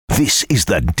This is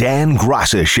the Dan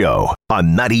Graca Show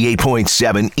on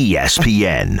 98.7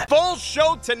 ESPN. Full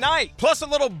show tonight, plus a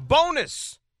little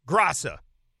bonus Graca,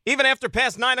 even after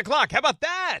past 9 o'clock. How about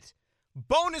that?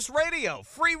 Bonus radio,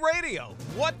 free radio.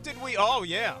 What did we, oh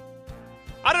yeah.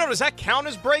 I don't know, does that count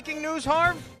as breaking news,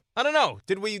 Harv? I don't know.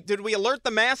 Did we alert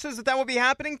the masses that would be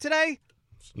happening today?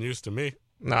 It's news to me.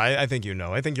 No, I think you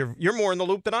know. I think you're more in the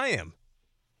loop than I am.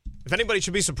 If anybody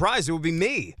should be surprised, it would be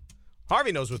me.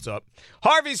 Harvey knows what's up.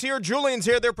 Harvey's here. Julian's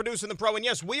here. They're producing the Pro. And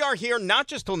yes, we are here not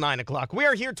just till 9 o'clock. We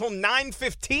are here till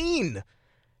 9:15.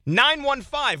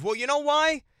 9:15. Well, you know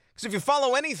why? Because if you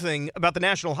follow anything about the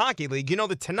National Hockey League, you know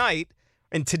that tonight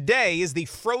and today is the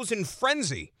Frozen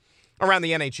Frenzy around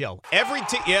the NHL.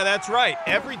 Yeah, that's right.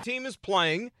 Every team is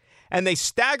playing, and they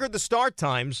staggered the start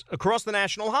times across the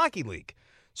National Hockey League.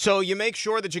 So you make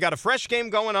sure that you got a fresh game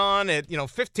going on at,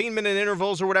 15-minute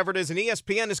intervals or whatever it is. And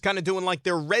ESPN is kind of doing like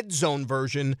their red zone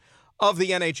version of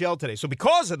the NHL today. So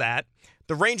because of that,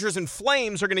 the Rangers and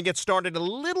Flames are going to get started a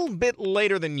little bit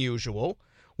later than usual,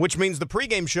 which means the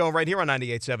pregame show right here on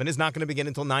 98.7 is not going to begin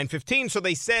until 9:15. So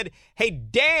they said, hey,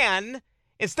 Dan,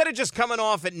 instead of just coming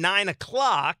off at 9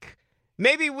 o'clock,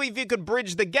 maybe if you could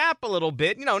bridge the gap a little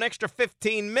bit, an extra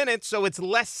 15 minutes so it's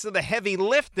less of the heavy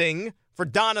lifting for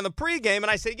Don in the pregame. And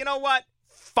I said, you know what?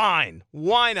 Fine.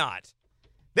 Why not?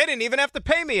 They didn't even have to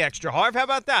pay me extra, Harv. How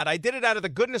about that? I did it out of the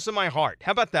goodness of my heart.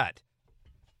 How about that?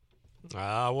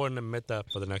 I wouldn't admit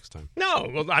that for the next time. No.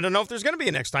 Well, I don't know if there's going to be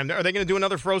a next time. Are they going to do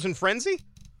another Frozen Frenzy?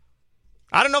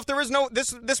 I don't know if there is no...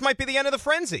 This might be the end of the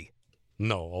frenzy.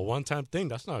 No, a one-time thing,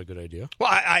 that's not a good idea.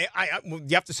 Well,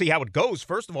 you have to see how it goes,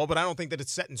 first of all, but I don't think that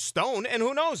it's set in stone. And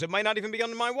who knows? It might not even be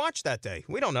under my watch that day.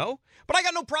 We don't know. But I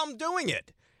got no problem doing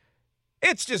it.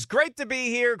 It's just great to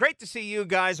be here. Great to see you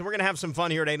guys. And we're going to have some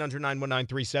fun here at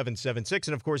 800-919-3776.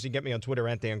 And, of course, you can get me on Twitter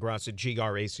at Dan Graca,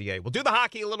 Graca. We'll do the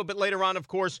hockey a little bit later on, of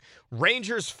course.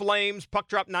 Rangers, Flames, puck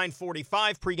drop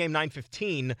 9:45, pregame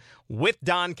 9:15. With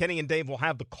Don, Kenny, and Dave, we'll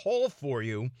have the call for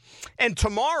you. And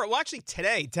tomorrow, well, actually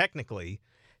today, technically,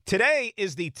 today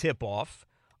is the tip-off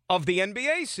of the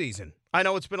NBA season. I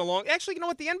know it's been a long... Actually, you know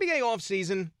what? The NBA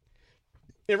offseason,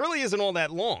 it really isn't all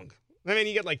that long. I mean,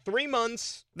 you get like 3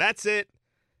 months. That's it.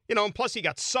 And plus you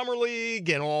got Summer League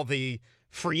and all the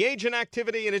free agent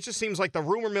activity, and it just seems like the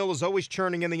rumor mill is always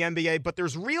churning in the NBA. But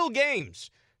there's real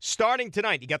games starting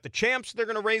tonight. You got the champs. They're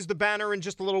going to raise the banner in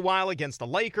just a little while against the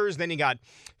Lakers. Then you got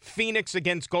Phoenix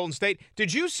against Golden State.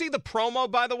 Did you see the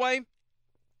promo, by the way,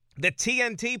 that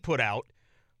TNT put out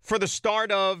for the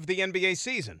start of the NBA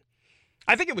season?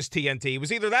 I think it was TNT. It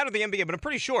was either that or the NBA, but I'm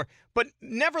pretty sure. But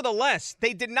nevertheless,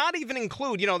 they did not even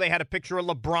include, they had a picture of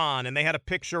LeBron and they had a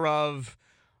picture of,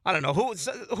 I don't know,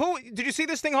 who did you see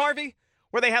this thing, Harvey?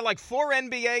 Where they had like 4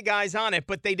 NBA guys on it,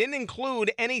 but they didn't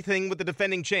include anything with the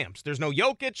defending champs. There's no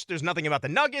Jokic. There's nothing about the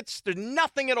Nuggets. There's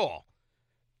nothing at all.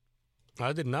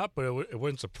 I did not, but it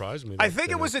wouldn't surprise me. I think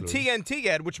it was a TNT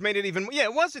ad, which made it even,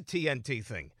 it was a TNT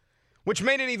thing. Which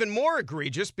made it even more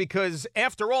egregious because,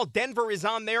 after all, Denver is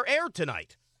on their air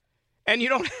tonight. And you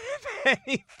don't have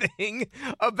anything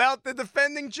about the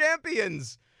defending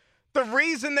champions. The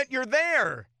reason that you're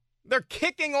there. They're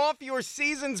kicking off your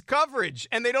season's coverage,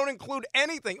 and they don't include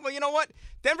anything. Well, you know what?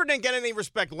 Denver didn't get any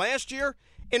respect last year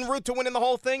en route to winning the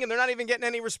whole thing, and they're not even getting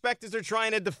any respect as they're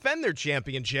trying to defend their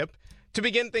championship to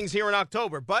begin things here in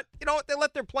October. But, you know what? They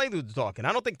let their play do the talking.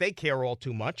 I don't think they care all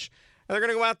too much. They're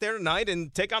going to go out there tonight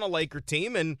and take on a Laker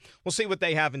team, and we'll see what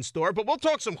they have in store. But we'll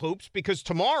talk some hoops because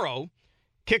tomorrow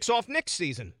kicks off Knicks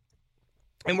season.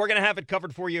 And we're going to have it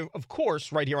covered for you, of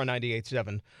course, right here on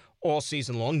 98.7 all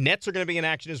season long. Nets are going to be in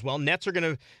action as well. Nets are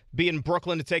going to be in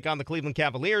Brooklyn to take on the Cleveland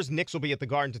Cavaliers. Knicks will be at the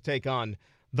Garden to take on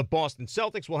the Boston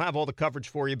Celtics. We'll have all the coverage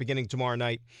for you beginning tomorrow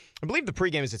night. I believe the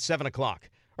pregame is at 7 o'clock.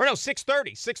 Or no,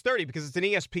 6:30. 6:30 because it's an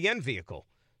ESPN vehicle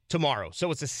tomorrow.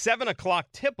 So it's a 7 o'clock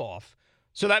tip-off.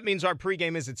 So that means our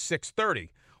pregame is at 6:30,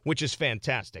 which is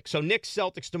fantastic. So Knicks,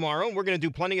 Celtics tomorrow, and we're going to do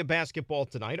plenty of basketball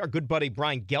tonight. Our good buddy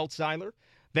Brian Geltzeiler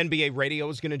of NBA Radio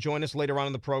is going to join us later on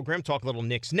in the program, talk a little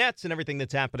Knicks Nets and everything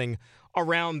that's happening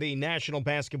around the National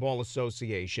Basketball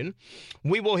Association.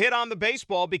 We will hit on the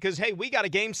baseball because, hey, we got a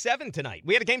Game 7 tonight.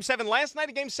 We had a Game 7 last night,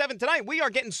 a Game 7 tonight. We are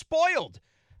getting spoiled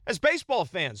as baseball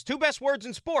fans. 2 best words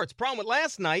in sports. Problem with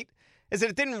last night is that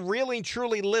it didn't really,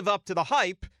 truly live up to the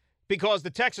hype, because the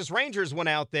Texas Rangers went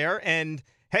out there and,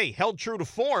 hey, held true to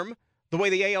form the way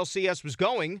the ALCS was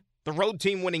going. The road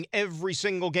team winning every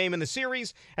single game in the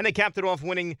series, and they capped it off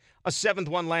winning a 7th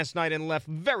one last night and left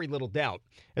very little doubt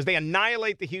as they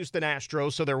annihilate the Houston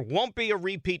Astros, so there won't be a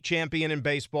repeat champion in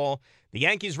baseball. The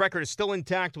Yankees' record is still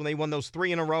intact when they won those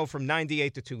 3 in a row from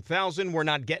 98 to 2000. We're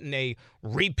not getting a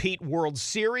repeat World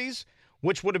Series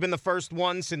which would have been the first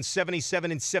one since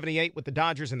 77 and 78 with the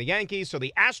Dodgers and the Yankees. So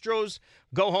the Astros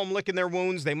go home licking their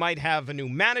wounds. They might have a new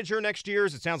manager next year.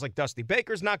 It sounds like Dusty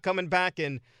Baker's not coming back.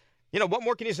 And, what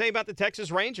more can you say about the Texas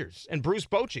Rangers and Bruce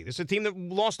Bochy? This is a team that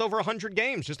lost over 100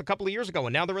 games just a couple of years ago,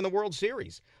 and now they're in the World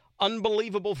Series.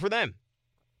 Unbelievable for them.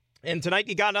 And tonight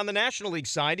you got on the National League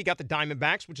side, you got the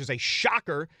Diamondbacks, which is a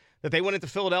shocker that they went into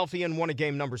Philadelphia and won a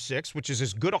game number 6, which is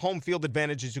as good a home field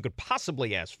advantage as you could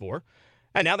possibly ask for.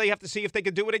 And now they have to see if they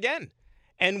could do it again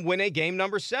and win a game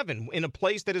number 7 in a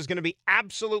place that is going to be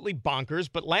absolutely bonkers.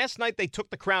 But last night they took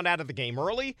the crowd out of the game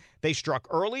early. They struck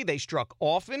early. They struck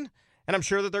often. And I'm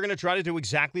sure that they're going to try to do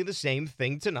exactly the same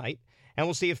thing tonight. And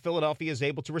we'll see if Philadelphia is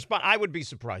able to respond. I would be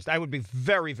surprised. I would be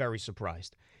very, very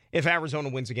surprised if Arizona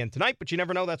wins again tonight. But you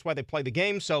never know. That's why they play the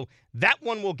game. So that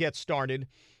one will get started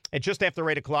at just after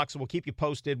 8 o'clock. So we'll keep you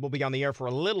posted. We'll be on the air for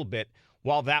a little bit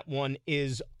while that one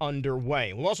is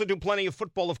underway. We'll also do plenty of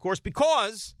football, of course,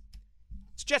 because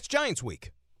it's Jets-Giants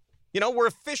week. We're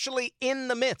officially in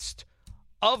the midst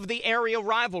of the area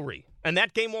rivalry. And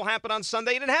that game will happen on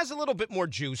Sunday. And it has a little bit more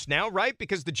juice now, right?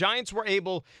 Because the Giants were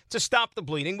able to stop the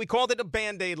bleeding. We called it a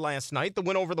Band-Aid last night, the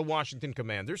win over the Washington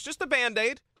Commanders. Just a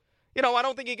Band-Aid. I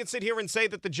don't think you can sit here and say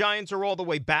that the Giants are all the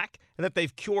way back and that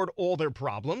they've cured all their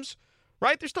problems,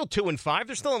 right? They're still 2-5.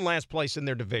 They're still in last place in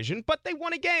their division, but they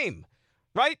won a game.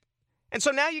 Right? And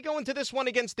so now you go into this one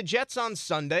against the Jets on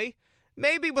Sunday,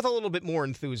 maybe with a little bit more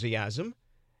enthusiasm.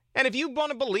 And if you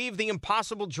want to believe the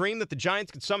impossible dream that the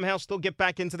Giants could somehow still get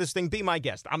back into this thing, be my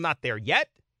guest. I'm not there yet.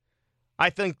 I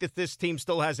think that this team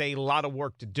still has a lot of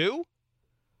work to do.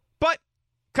 But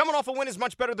coming off a win is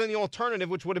much better than the alternative,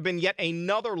 which would have been yet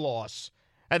another loss.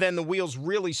 And then the wheels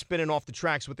really spinning off the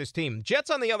tracks with this team. Jets,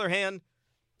 on the other hand,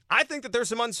 I think that there's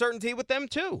some uncertainty with them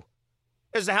too,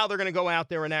 as to how they're going to go out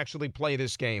there and actually play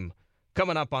this game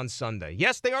coming up on Sunday.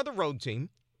 Yes, they are the road team,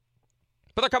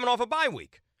 but they're coming off a bye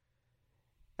week.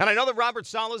 And I know that Robert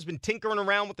Saleh has been tinkering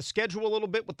around with the schedule a little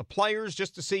bit with the players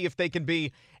just to see if they can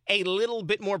be a little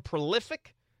bit more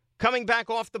prolific coming back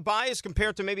off the bye as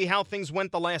compared to maybe how things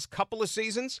went the last couple of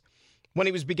seasons when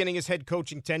he was beginning his head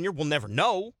coaching tenure. We'll never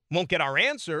know. Won't get our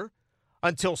answer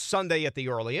until Sunday at the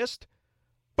earliest.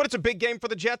 But it's a big game for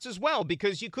the Jets as well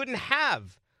because you couldn't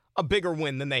have a bigger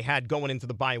win than they had going into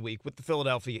the bye week with the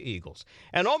Philadelphia Eagles.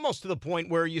 And almost to the point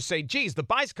where you say, geez, the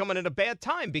bye's coming at a bad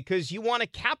time because you want to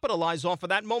capitalize off of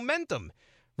that momentum,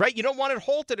 right? You don't want it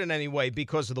halted in any way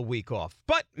because of the week off.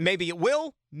 But maybe it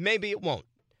will, maybe it won't.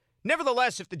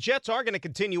 Nevertheless, if the Jets are going to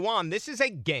continue on, this is a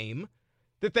game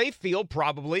that they feel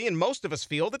probably, and most of us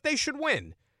feel, that they should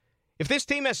win. If this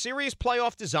team has serious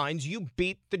playoff designs, you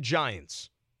beat the Giants.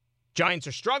 Giants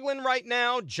are struggling right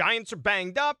now. Giants are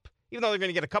banged up. Even though they're going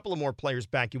to get a couple of more players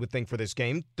back, you would think, for this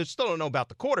game. They still don't know about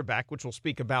the quarterback, which we'll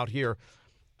speak about here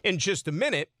in just a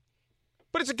minute.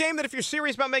 But it's a game that if you're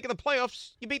serious about making the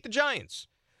playoffs, you beat the Giants.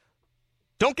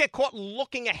 Don't get caught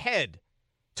looking ahead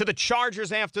to the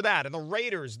Chargers after that and the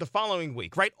Raiders the following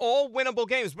week, right? All winnable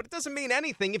games, but it doesn't mean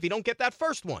anything if you don't get that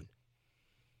first one.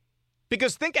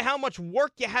 Because think of how much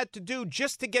work you had to do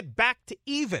just to get back to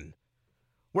even.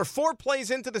 We're 4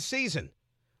 plays into the season.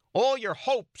 All your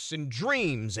hopes and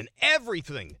dreams and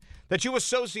everything that you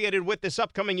associated with this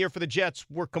upcoming year for the Jets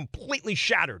were completely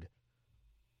shattered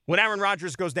when Aaron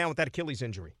Rodgers goes down with that Achilles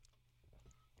injury.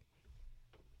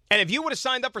 And if you would have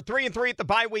signed up for 3-3 at the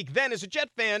bye week then as a Jet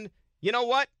fan, you know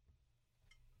what?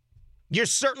 You're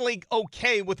certainly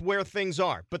okay with where things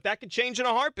are. But that could change in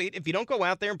a heartbeat if you don't go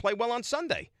out there and play well on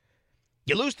Sunday.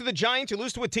 You lose to the Giants, you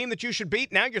lose to a team that you should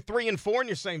beat. Now you're 3-4 and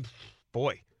you're saying,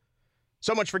 boy,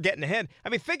 so much for getting ahead. I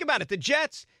mean, think about it. The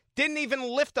Jets didn't even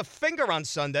lift a finger on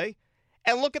Sunday.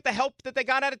 And look at the help that they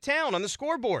got out of town on the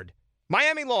scoreboard.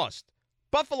 Miami lost.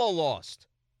 Buffalo lost.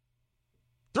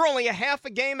 They're only a half a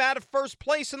game out of first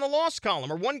place in the loss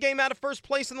column, or 1 game out of first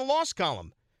place in the loss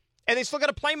column. And they still got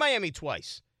to play Miami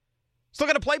twice. Still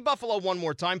got to play Buffalo 1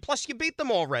 more time, plus you beat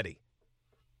them already.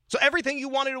 So everything you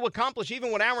wanted to accomplish,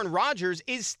 even with Aaron Rodgers,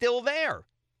 is still there.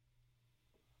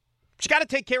 But you got to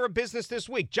take care of business this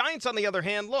week. Giants, on the other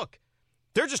hand, look,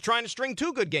 they're just trying to string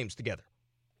 2 good games together.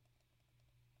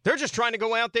 They're just trying to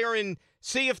go out there and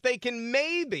see if they can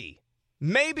maybe,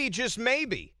 just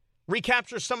maybe,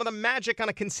 recapture some of the magic on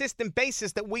a consistent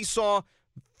basis that we saw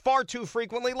far too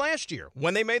frequently last year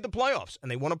when they made the playoffs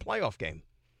and they won a playoff game.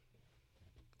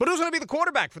 But who's going to be the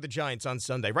quarterback for the Giants on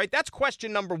Sunday, right? That's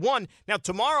question number 1. Now,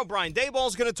 tomorrow, Brian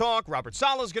Daboll's going to talk, Robert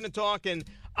Saleh's going to talk, and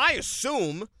I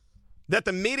assume that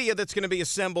the media that's going to be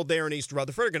assembled there in East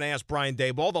Rutherford are going to ask Brian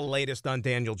Daboll the latest on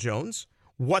Daniel Jones.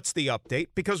 What's the update?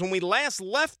 Because when we last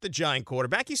left the Giant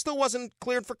quarterback, he still wasn't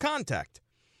cleared for contact.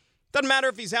 Doesn't matter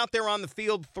if he's out there on the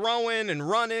field throwing and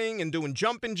running and doing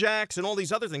jumping jacks and all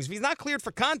these other things. If he's not cleared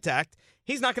for contact,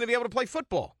 he's not going to be able to play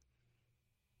football.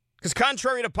 Because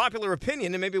contrary to popular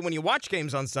opinion, and maybe when you watch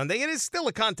games on Sunday, it is still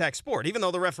a contact sport, even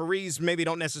though the referees maybe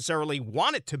don't necessarily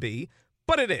want it to be,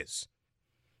 but it is.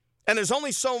 And there's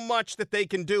only so much that they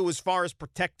can do as far as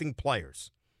protecting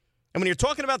players. And when you're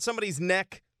talking about somebody's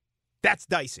neck, that's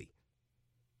dicey.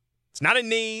 It's not a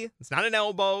knee. It's not an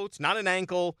elbow. It's not an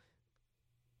ankle.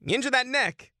 You injure that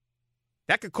neck,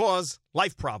 that could cause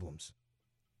life problems.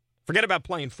 Forget about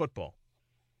playing football.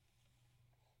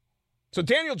 So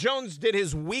Daniel Jones did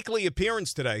his weekly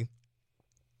appearance today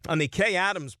on the Kay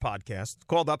Adams podcast,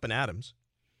 called Up and Adams,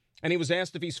 and he was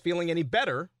asked if he's feeling any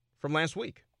better from last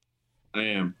week. I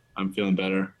am. I'm feeling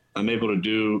better. I'm able to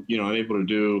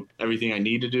do everything I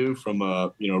need to do from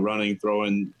a, running,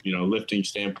 throwing, lifting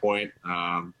standpoint.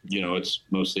 It's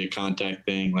mostly a contact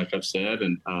thing, like I've said,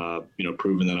 and,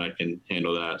 proving that I can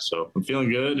handle that. So I'm feeling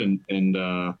good and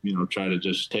try to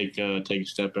just take a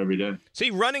step every day.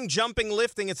 See, running, jumping,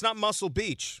 lifting, it's not Muscle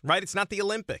Beach, right? It's not the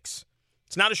Olympics.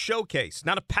 It's not a showcase,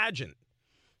 not a pageant.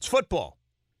 It's football.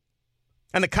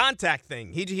 And the contact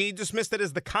thing, he dismissed it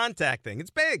as the contact thing.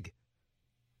 It's big,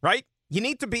 right? You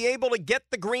need to be able to get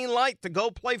the green light to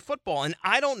go play football, and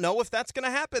I don't know if that's going to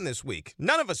happen this week.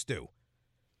 None of us do.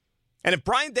 And if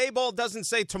Brian Daboll doesn't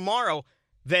say tomorrow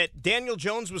that Daniel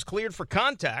Jones was cleared for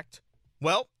contact,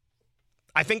 well,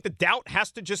 I think the doubt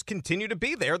has to just continue to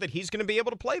be there that he's going to be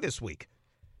able to play this week.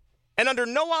 And under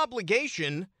no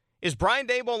obligation is Brian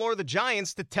Daboll or the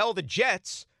Giants to tell the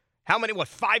Jets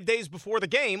 5 days before the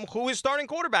game who his starting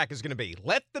quarterback is going to be.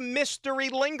 Let the mystery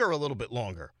linger a little bit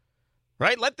longer.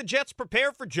 Right? Let the Jets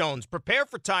prepare for Jones, prepare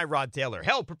for Tyrod Taylor.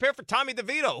 Hell, prepare for Tommy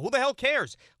DeVito. Who the hell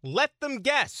cares? Let them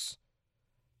guess.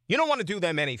 You don't want to do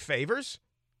them any favors.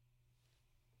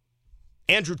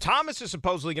 Andrew Thomas is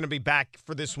supposedly going to be back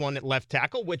for this one at left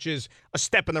tackle, which is a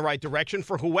step in the right direction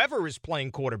for whoever is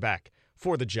playing quarterback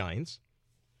for the Giants.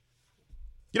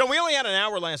 We only had an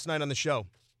hour last night on the show.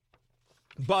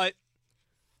 But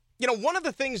one of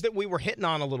the things that we were hitting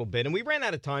on a little bit, and we ran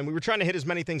out of time, we were trying to hit as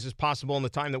many things as possible in the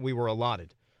time that we were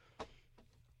allotted.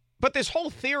 But this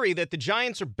whole theory that the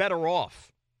Giants are better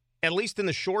off, at least in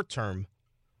the short term,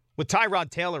 with Tyrod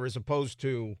Taylor as opposed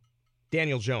to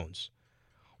Daniel Jones,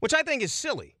 which I think is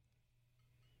silly.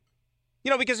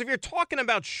 Because if you're talking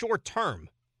about short term,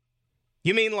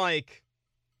 you mean like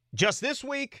just this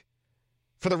week,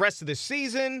 for the rest of the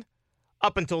season,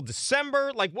 up until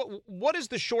December? Like, what is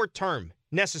the short term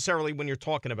necessarily when you're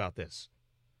talking about this?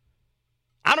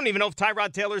 I don't even know if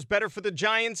Tyrod Taylor's better for the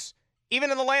Giants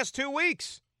even in the last 2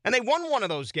 weeks. And they won one of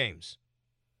those games.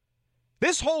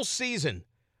 This whole season,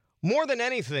 more than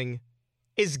anything,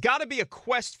 is got to be a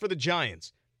quest for the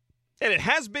Giants. And it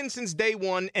has been since day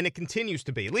one, and it continues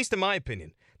to be, at least in my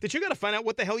opinion, that you got to find out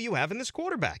what the hell you have in this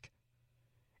quarterback.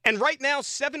 And right now,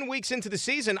 7 weeks into the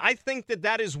season, I think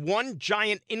that is one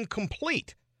giant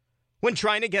incomplete when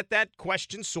trying to get that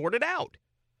question sorted out.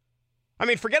 I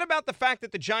mean, forget about the fact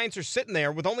that the Giants are sitting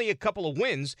there with only a couple of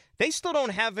wins. They still don't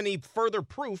have any further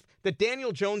proof that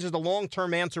Daniel Jones is the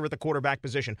long-term answer at the quarterback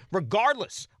position,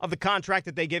 regardless of the contract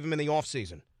that they gave him in the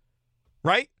offseason.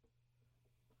 Right?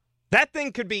 That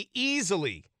thing could be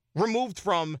easily removed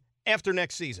from after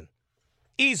next season.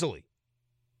 Easily.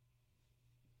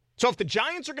 So if the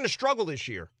Giants are going to struggle this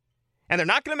year, and they're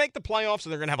not going to make the playoffs,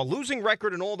 and they're going to have a losing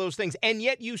record and all those things, and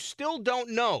yet you still don't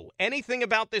know anything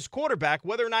about this quarterback,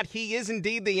 whether or not he is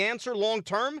indeed the answer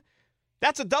long-term,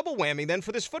 that's a double whammy then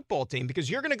for this football team, because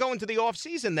you're going to go into the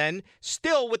offseason then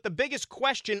still with the biggest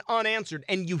question unanswered,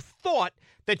 and you thought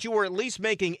that you were at least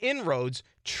making inroads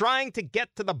trying to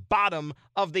get to the bottom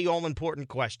of the all-important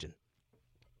question.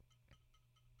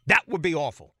 That would be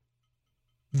awful.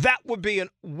 That would be a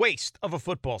waste of a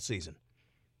football season.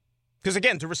 Because,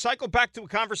 again, to recycle back to a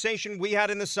conversation we had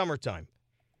in the summertime,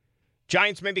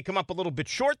 Giants maybe come up a little bit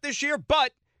short this year,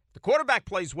 but the quarterback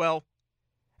plays well,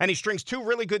 and he strings 2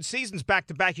 really good seasons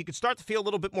back-to-back. You could start to feel a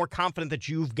little bit more confident that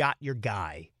you've got your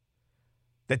guy,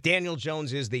 that Daniel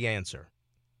Jones is the answer.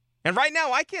 And right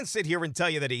now, I can't sit here and tell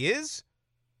you that he is.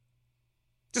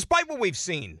 Despite what we've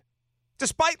seen,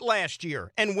 despite last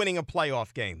year and winning a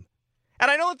playoff game. And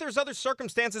I know that there's other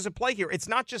circumstances at play here. It's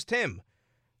not just him.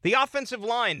 The offensive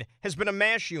line has been a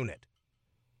mash unit.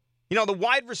 The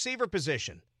wide receiver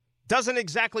position doesn't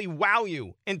exactly wow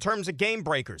you in terms of game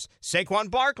breakers. Saquon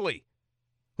Barkley,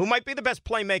 who might be the best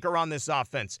playmaker on this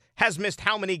offense, has missed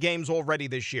how many games already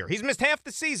this year? He's missed half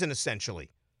the season,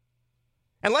 essentially.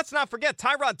 And let's not forget,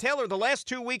 Tyrod Taylor, the last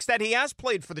 2 weeks that he has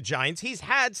played for the Giants, he's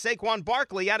had Saquon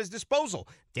Barkley at his disposal.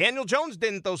 Daniel Jones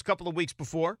didn't those couple of weeks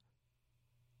before.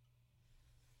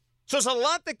 So there's a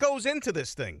lot that goes into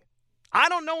this thing. I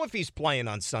don't know if he's playing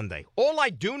on Sunday. All I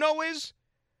do know is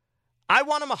I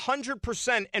want him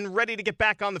 100% and ready to get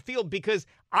back on the field because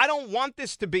I don't want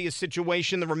this to be a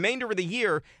situation the remainder of the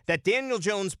year that Daniel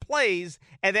Jones plays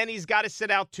and then he's got to sit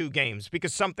out 2 games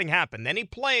because something happened. Then he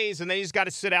plays and then he's got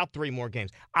to sit out 3 more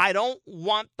games. I don't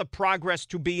want the progress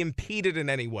to be impeded in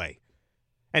any way.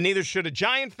 And neither should a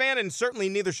Giant fan, and certainly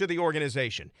neither should the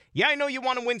organization. Yeah, I know you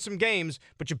want to win some games,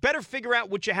 but you better figure out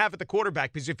what you have at the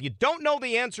quarterback, because if you don't know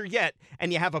the answer yet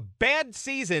and you have a bad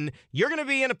season, you're going to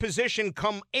be in a position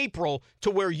come April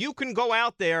to where you can go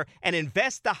out there and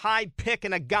invest a high pick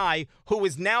in a guy who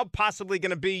is now possibly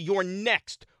going to be your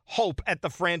next hope at the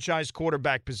franchise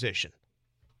quarterback position.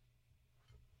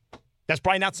 That's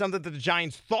probably not something that the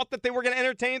Giants thought that they were going to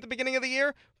entertain at the beginning of the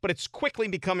year, but it's quickly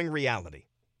becoming reality.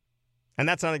 And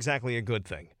that's not exactly a good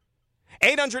thing.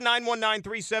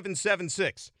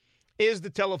 800-919-3776 is the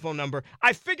telephone number.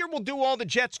 I figure we'll do all the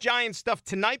Jets-Giants stuff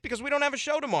tonight because we don't have a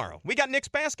show tomorrow. We got Knicks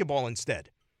basketball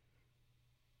instead.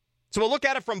 So we'll look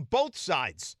at it from both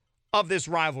sides of this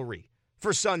rivalry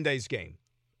for Sunday's game.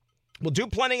 We'll do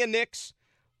plenty of Knicks.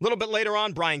 A little bit later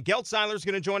on, Brian Geltzeiler is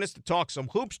going to join us to talk some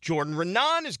hoops. Jordan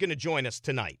Renan is going to join us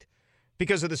tonight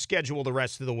because of the schedule the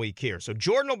rest of the week here. So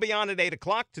Jordan will be on at 8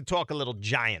 o'clock to talk a little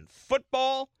Giant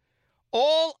football.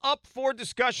 All up for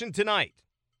discussion tonight.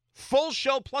 Full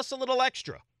show plus a little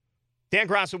extra. Dan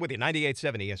Grasso with you,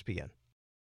 98.7 ESPN.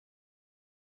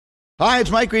 Hi,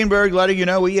 it's Mike Greenberg letting you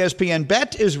know ESPN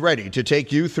Bet is ready to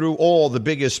take you through all the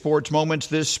biggest sports moments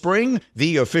this spring.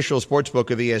 The official sportsbook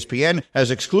of ESPN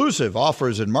has exclusive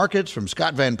offers and markets from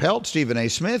Scott Van Pelt, Stephen A.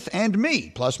 Smith, and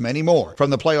me, plus many more. From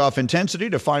the playoff intensity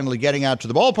to finally getting out to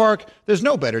the ballpark, there's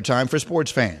no better time for sports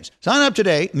fans. Sign up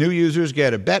today. New users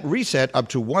get a bet reset up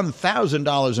to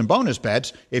 $1,000 in bonus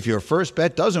bets if your first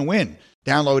bet doesn't win.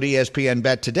 Download ESPN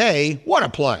Bet today. What a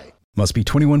play. Must be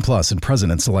 21 plus and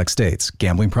present in select states.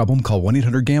 Gambling problem? Call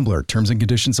 1-800-GAMBLER. Terms and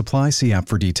conditions apply. See app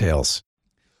for details.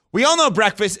 We all know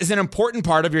breakfast is an important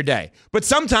part of your day. But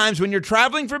sometimes when you're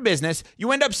traveling for business,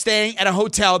 you end up staying at a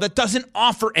hotel that doesn't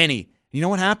offer any. You know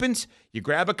what happens? You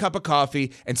grab a cup of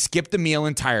coffee and skip the meal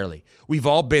entirely. We've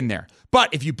all been there.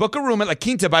 But if you book a room at La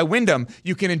Quinta by Wyndham,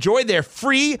 you can enjoy their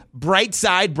free Bright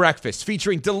Side breakfast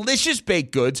featuring delicious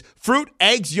baked goods, fruit,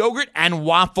 eggs, yogurt, and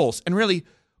waffles. And really,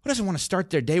 who doesn't want to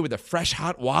start their day with a fresh,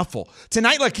 hot waffle?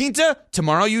 Tonight, La Quinta,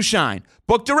 tomorrow you shine.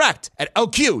 Book direct at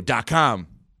LQ.com.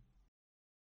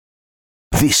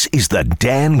 This is the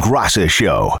Dan Grasso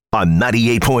Show on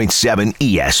 98.7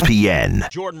 ESPN.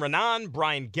 Jordan Renan,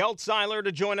 Brian Geltzeiler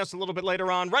to join us a little bit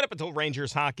later on, right up until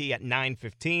Rangers hockey at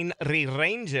 9:15.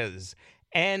 Rangers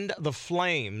and the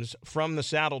Flames from the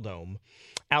Saddle Dome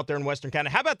out there in Western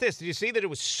Canada. How about this? Did you see that it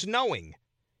was snowing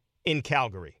in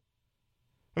Calgary?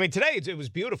 I mean, today it was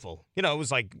beautiful. You know, it was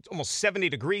like almost 70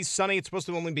 degrees, sunny. It's supposed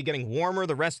to only be getting warmer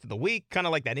the rest of the week, kind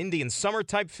of like that Indian summer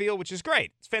type feel, which is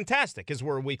great. It's fantastic as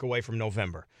we're a week away from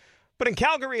November. But in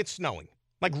Calgary, it's snowing,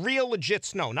 like real legit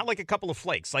snow, not like a couple of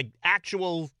flakes, like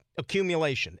actual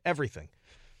accumulation, everything.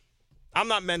 I'm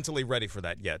not mentally ready for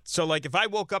that yet. So, like, if I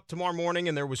woke up tomorrow morning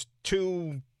and there was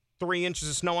 2-3 inches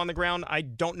of snow on the ground, I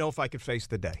don't know if I could face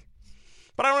the day.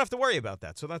 But I don't have to worry about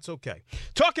that, so that's okay.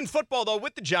 Talking football, though,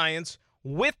 with the Giants,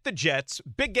 with the Jets.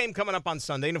 Big game coming up on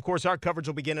Sunday. And, of course, our coverage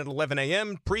will begin at 11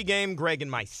 a.m. Pre-game, Greg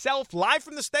and myself, live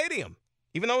from the stadium.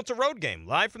 Even though it's a road game,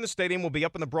 live from the stadium. We'll be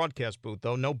up in the broadcast booth,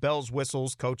 though. No bells,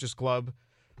 whistles, coaches club,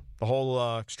 the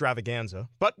whole extravaganza.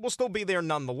 But we'll still be there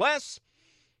nonetheless.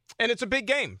 And it's a big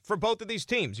game for both of these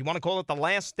teams. You want to call it the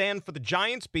last stand for the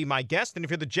Giants? Be my guest. And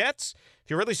if you're the Jets, if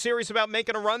you're really serious about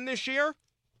making a run this year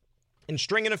and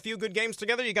stringing a few good games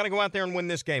together, you got to go out there and win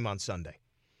this game on Sunday.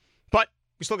 But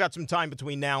we still got some time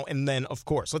between now and then, of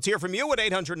course. Let's hear from you at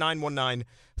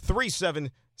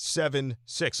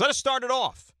 800-919-3776. Let us start it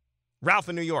off. Ralph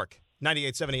in New York,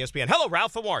 98.7 ESPN. Hello,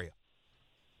 Ralph. How are you?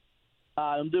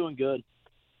 I'm doing good.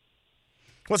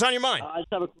 What's on your mind? I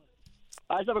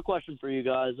just have a question for you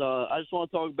guys. I just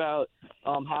want to talk about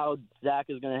how Dak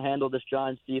is going to handle this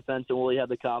Giants defense, and will he have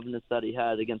the confidence that he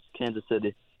had against Kansas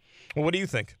City? Well, what do you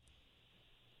think?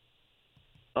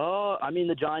 I mean,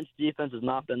 the Giants' defense has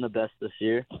not been the best this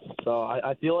year, so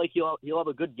I feel like he'll have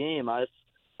a good game. I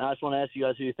just want to ask you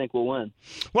guys who you think will win.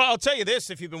 Well, I'll tell you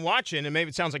this, if you've been watching, and maybe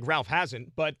it sounds like Ralph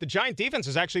hasn't, but the Giant defense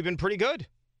has actually been pretty good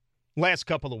last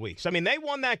couple of weeks. I mean, they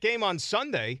won that game on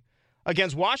Sunday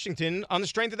against Washington on the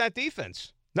strength of that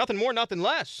defense. Nothing more, nothing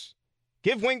less.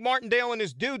 Give Wink Martindale and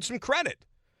his dude some credit.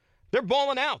 They're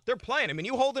balling out. They're playing. I mean,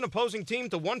 you hold an opposing team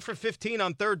to 1 for 15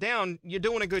 on third down, you're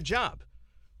doing a good job.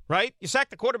 Right? You sack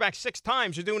the quarterback 6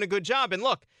 times, you're doing a good job. And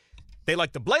look, they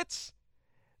like to blitz.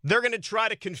 they're going to try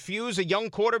to confuse a young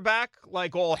quarterback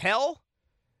like all hell.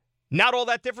 Not all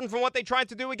that different from what they tried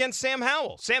to do against Sam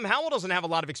Howell. Sam Howell doesn't have a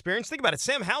lot of experience. Think about it.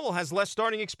 Sam Howell has less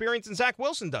starting experience than Zach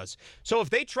Wilson does. So if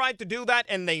they tried to do that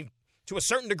and they, to a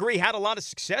certain degree, had a lot of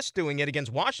success doing it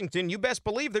against Washington, you best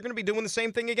believe they're going to be doing the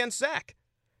same thing against Zach.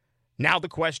 Now the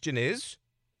question is,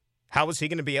 how is he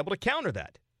going to be able to counter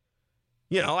that?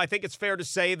 You know, I think it's fair to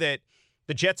say that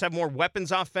the Jets have more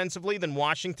weapons offensively than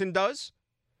Washington does.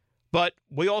 But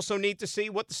we also need to see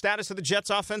what the status of the Jets'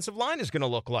 offensive line is going to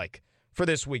look like for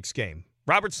this week's game.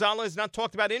 Robert Saleh has not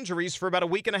talked about injuries for about a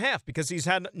week and a half because he's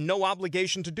had no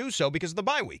obligation to do so because of the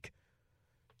bye week.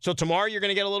 So tomorrow you're going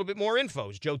to get a little bit more info.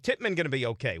 Is Joe Tippmann going to be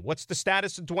okay? What's the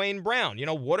status of Dwayne Brown? You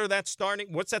know, what's that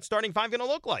starting five going to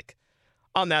look like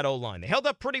on that O-line? They held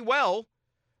up pretty well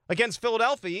against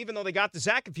Philadelphia, even though they got to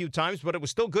Zach a few times, but it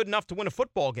was still good enough to win a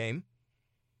football game.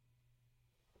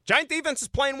 Giant defense is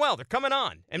playing well. They're coming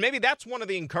on. And maybe that's one of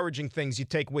the encouraging things you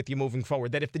take with you moving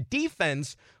forward, that if the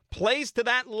defense plays to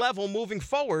that level moving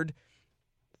forward,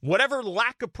 whatever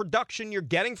lack of production you're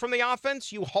getting from the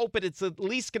offense, you hope it's at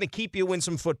least going to keep you in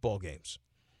some football games.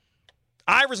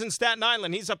 Ira's in Staten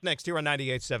Island. He's up next here on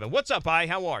 98.7. What's up, I?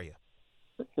 How are you?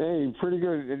 Hey, pretty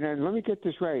good. And then let me get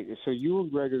this right. So you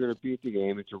and Greg are going to be at the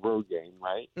game. It's a road game,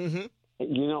 right? Mm-hmm.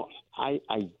 You know, I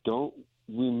don't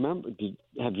remember.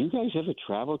 Have you guys ever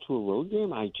traveled to a road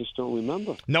game? I just don't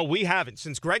remember. No, we haven't.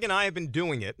 Since Greg and I have been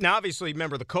doing it. Now, obviously,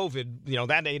 remember the COVID. You know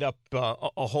that ate up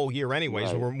a whole year,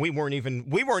 anyways. Right. We weren't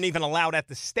even allowed at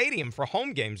the stadium for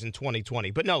home games in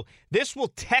 2020. But no, this will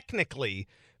technically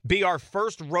be our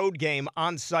first road game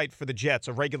on site for the Jets,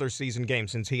 a regular season game,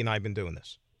 since he and I have been doing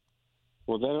this.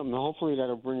 Well, hopefully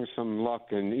that'll bring us some luck.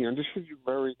 And you know, this should be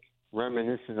very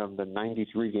reminiscent of the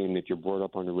 '93 game that you brought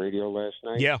up on the radio last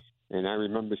night. Yeah. And I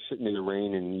remember sitting in the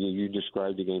rain, and you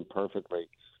described the game perfectly.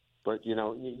 But, you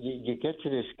know, you get to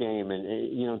this game,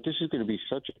 and, you know, this is going to be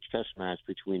such a chess match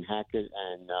between Hackett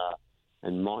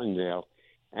and Martindale.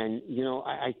 And, you know,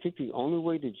 I think the only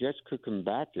way the Jets could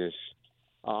combat this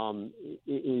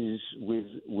is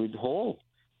with Hall.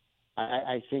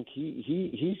 I think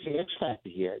he's the X factor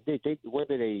here.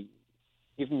 Whether they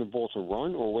give him the ball to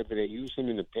run or whether they use him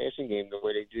in the passing game the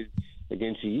way they did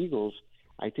against the Eagles,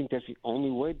 I think that's the only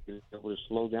way to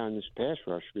slow down this pass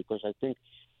rush, because I think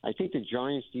the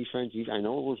Giants' defense, I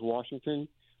know it was Washington,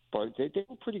 but they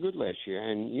were pretty good last year.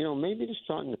 And, you know, maybe they're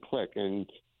starting to click.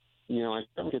 And, you know, I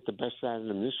don't get the best out of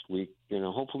them this week. You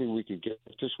know, hopefully we could get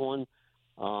this one.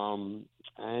 And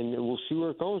we'll see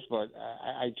where it goes. But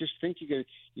I just think you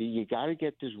got to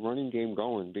get this running game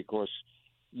going, because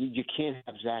you can't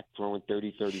have Zach throwing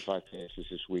 30, 35 passes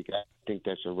this week. I think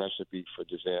that's a recipe for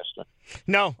disaster.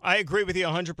 No, I agree with you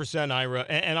 100%, Ira.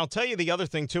 And I'll tell you the other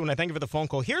thing, too, and I thank you for the phone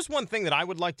call. Here's one thing that I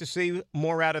would like to see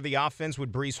more out of the offense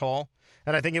with Breece Hall,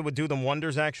 and I think it would do them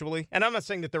wonders, actually. And I'm not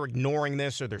saying that they're ignoring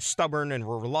this or they're stubborn and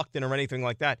reluctant or anything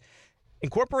like that.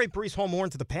 Incorporate Breece Hall more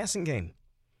into the passing game,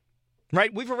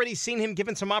 right? We've already seen him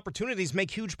given some opportunities,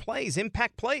 make huge plays,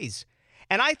 impact plays.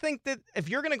 And I think that if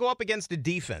you're going to go up against a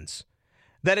defense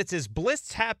that it's as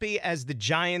blitz-happy as the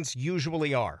Giants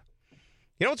usually are.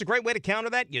 You know what's a great way to counter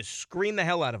that? You screen the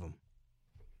hell out of them.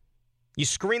 You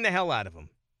screen the hell out of them.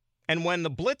 And when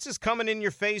the blitz is coming in your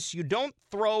face, you don't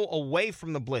throw away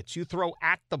from the blitz. You throw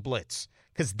at the blitz,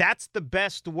 because that's the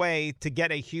best way to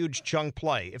get a huge chunk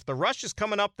play. If the rush is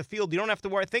coming up the field, you don't have to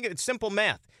worry. I think it's simple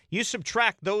math. You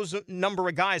subtract those number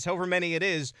of guys, however many it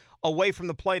is, away from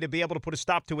the play to be able to put a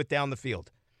stop to it down the field.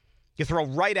 You throw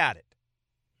right at it.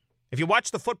 If you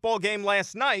watched the football game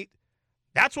last night,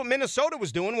 that's what Minnesota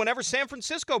was doing whenever San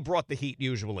Francisco brought the heat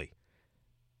usually.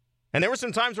 And there were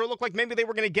some times where it looked like maybe they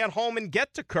were going to get home and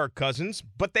get to Kirk Cousins,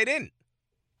 but they didn't.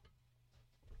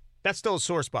 That's still a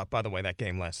sore spot, by the way, that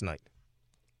game last night.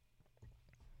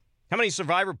 How many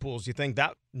survivor pools do you think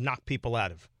that knocked people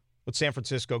out of with San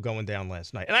Francisco going down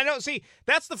last night? And I know, see,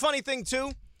 that's the funny thing,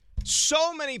 too.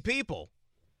 So many people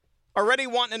already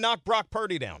wanting to knock Brock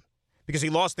Purdy down, because he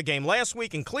lost the game last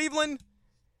week in Cleveland,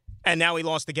 and now he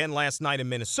lost again last night in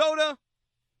Minnesota.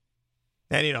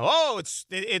 And, you know,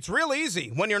 it's real easy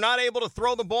when you're not able to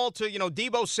throw the ball to, you know,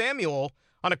 Deebo Samuel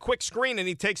on a quick screen and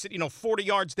he takes it, 40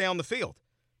 yards down the field.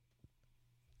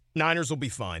 Niners will be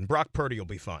fine. Brock Purdy will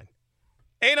be fine.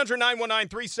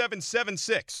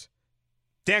 800-919-3776.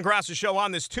 Dan Graca Show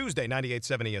on this Tuesday,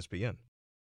 98.7 ESPN.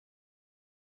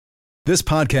 This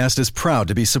podcast is proud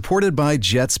to be supported by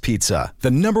Jets Pizza, the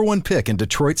 #1 pick in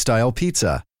Detroit-style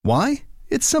pizza. Why?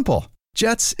 It's simple.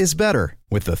 Jets is better.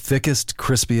 With the thickest,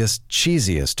 crispiest,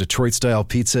 cheesiest Detroit-style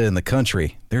pizza in the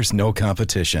country, there's no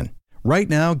competition. Right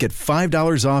now, get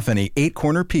 $5 off any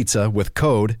 8-corner pizza with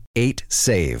code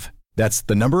 8SAVE. That's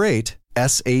the number 8,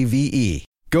 S-A-V-E.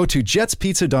 Go to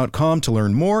jetspizza.com to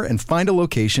learn more and find a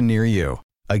location near you.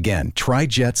 Again, try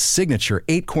Jet's signature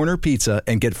 8-corner pizza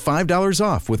and get $5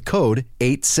 off with code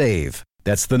 8SAVE.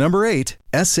 That's the number 8,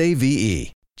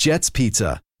 S-A-V-E. Jet's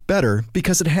Pizza. Better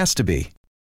because it has to be.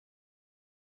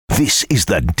 This is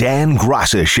the Dan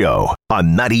Graca Show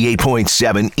on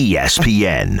 98.7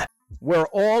 ESPN. We're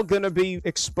all going to be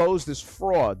exposed as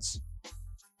frauds.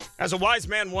 As a wise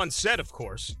man once said, of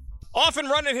course. Off and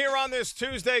running here on this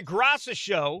Tuesday, Graca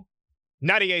Show,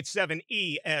 98.7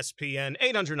 ESPN,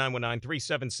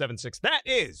 800-919-3776. That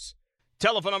is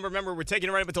telephone number. Remember, we're taking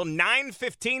it right up until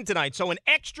 9:15 tonight, so an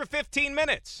extra 15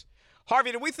 minutes.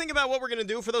 Harvey, did we think about what we're going to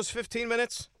do for those 15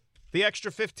 minutes? The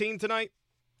extra 15 tonight?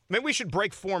 Maybe we should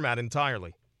break format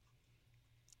entirely.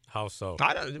 How so?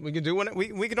 I don't. We could do one.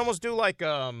 We could almost do like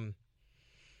a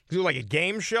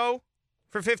game show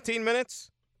for 15 minutes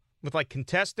with like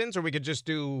contestants, or we could just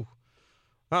do,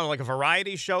 I don't know, like a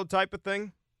variety show type of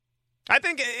thing. I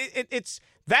think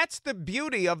that's the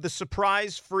beauty of the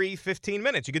surprise-free 15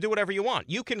 minutes. You can do whatever you want.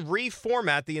 You can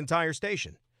reformat the entire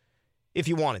station if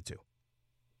you wanted to.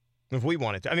 If we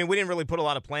wanted to. I mean, we didn't really put a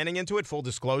lot of planning into it, full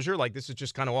disclosure. Like, this is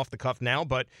just kind of off the cuff now,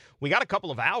 but we got a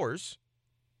couple of hours,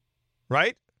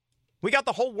 right? We got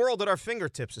the whole world at our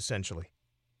fingertips, essentially.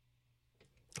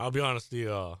 I'll be honest,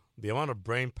 the amount of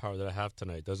brain power that I have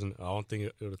tonight I don't think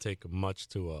it'll take much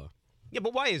to Yeah,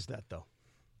 but why is that, though?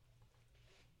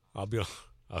 I'll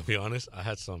be honest, I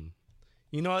had some.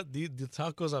 You know what? The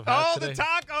tacos I've had today. Oh, the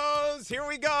tacos! Here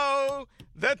we go.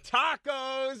 The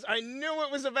tacos. I knew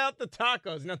it was about the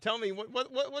tacos. Now tell me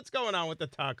what's going on with the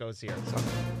tacos here.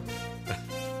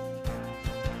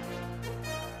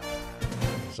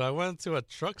 So I went to a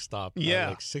truck stop at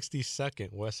like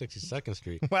 62nd, West 62nd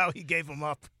Street. Well, he gave them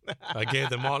up. I gave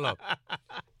them all up.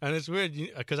 And it's weird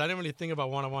because I didn't really think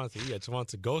about what I wanted to eat. I just wanted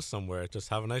to go somewhere, just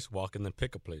have a nice walk, and then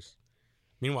pick a place.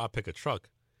 Meanwhile, I pick a truck.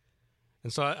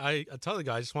 And so I tell the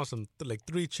guy, I just want some, like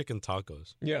 3 chicken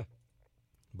tacos. Yeah.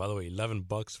 By the way,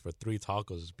 $11 for 3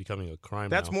 tacos is becoming a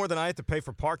crime now. That's more than I had to pay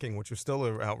for parking, which was still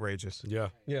outrageous. Yeah.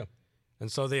 Yeah.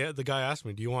 And so the guy asked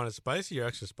me, do you want it spicy or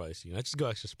extra spicy? And I just go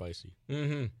extra spicy.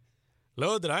 Mm-hmm.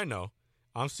 Little did I know,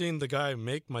 I'm seeing the guy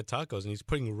make my tacos, and he's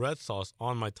putting red sauce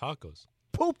on my tacos.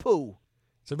 Poo-poo.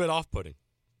 It's a bit off-putting.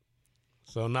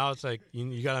 So now it's like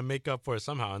you got to make up for it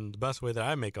somehow. And the best way that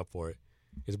I make up for it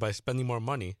is by spending more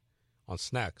money on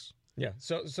snacks. Yeah.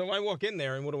 So I walk in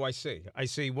there, and what do I see? I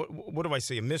see, what do I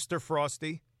see? A Mr.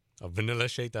 Frosty. A vanilla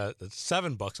shake that's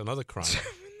 $7, another crime.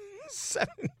 $7.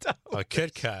 A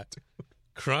Kit Kat,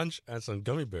 Crunch, and some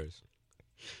gummy bears.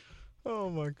 Oh,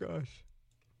 my gosh.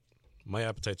 My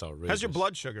appetite's outrageous. How's your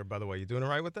blood sugar, by the way? You doing all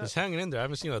right with that? It's hanging in there. I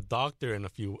haven't seen a doctor in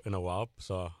a while,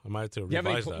 so I might have to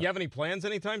revise that. You have any plans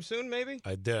anytime soon, maybe?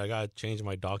 I did. I got to change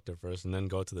my doctor first and then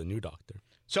go to the new doctor.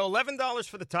 So $11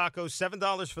 for the tacos,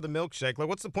 $7 for the milkshake. Like,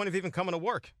 what's the point of even coming to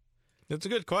work? It's a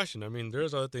good question. I mean,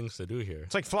 there's other things to do here.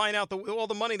 It's like flying out all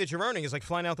the money that you're earning is like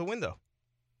flying out the window.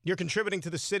 You're contributing to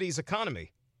the city's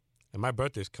economy. And my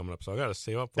birthday's coming up, so I got to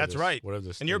save up for That's this. right. Whatever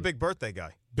this and you're a big birthday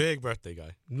guy. Big birthday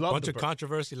guy. Bunch of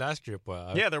controversy last year,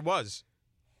 but yeah, there was.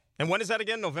 And when is that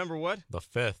again? November what? The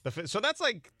 5th. The 5th. So that's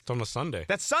like... It's on a Sunday.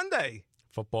 That's Sunday.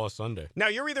 Football Sunday. Now,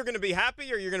 you're either going to be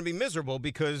happy or you're going to be miserable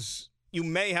because you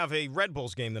may have a Red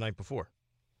Bulls game the night before.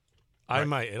 I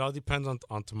might. It all depends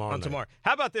on tomorrow night. Tomorrow.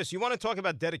 How about this? You want to talk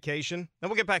about dedication? Then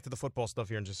we'll get back to the football stuff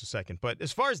here in just a second. But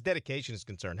as far as dedication is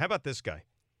concerned, how about this guy?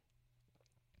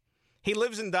 He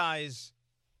lives and dies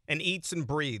and eats and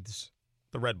breathes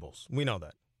the Red Bulls. We know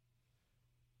that.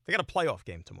 They got a playoff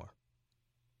game tomorrow.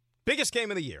 Biggest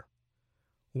game of the year.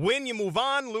 Win, you move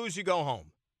on. Lose, you go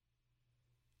home.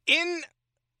 In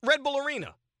Red Bull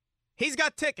Arena, he's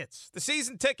got tickets, the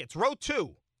season tickets, row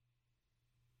 2.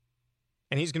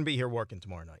 And he's going to be here working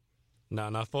tomorrow night.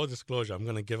 Now, full disclosure, I'm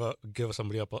going to give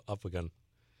somebody up again.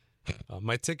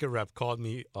 My ticket rep called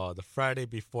me the Friday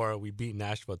before we beat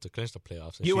Nashville to clinch the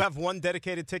playoffs. You have one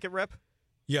dedicated ticket rep?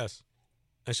 Yes.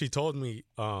 And she told me...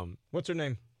 what's her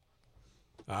name?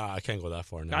 I can't go that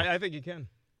far now. I think you can.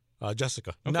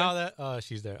 Jessica. Okay. Now that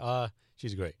she's there,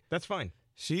 she's great. That's fine.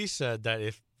 She said that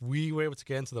if we were able to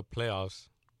get into the playoffs,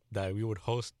 that we would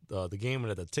host the game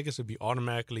and that the tickets would be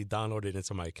automatically downloaded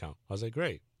into my account. I was like,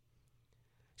 great.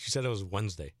 She said it was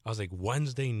Wednesday. I was like,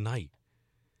 Wednesday night.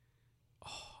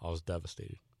 Oh, I was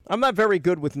devastated. I'm not very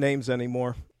good with names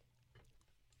anymore.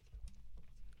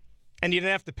 And you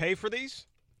didn't have to pay for these?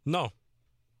 No.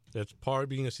 It's part of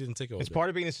being a season ticket holder. It's part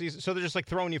of being a season. So they're just like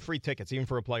throwing you free tickets, even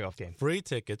for a playoff game. Free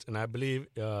tickets, and I believe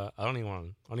I don't even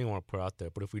want to put it out there,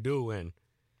 but if we do win,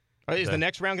 is the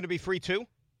next round going to be free too?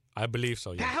 I believe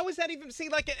so. Yeah. How is that even? See,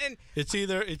 like, and It's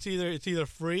either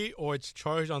free or it's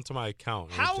charged onto my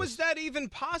account. how is that even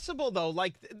possible, though?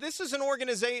 Like, this is an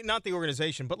organization, not the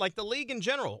organization, but like the league in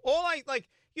general. All I like,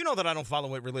 you know that I don't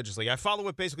follow it religiously. I follow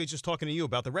it basically just talking to you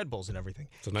about the Red Bulls and everything.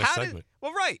 It's a nice segment.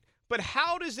 Well, right, but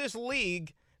how does this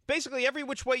league, basically every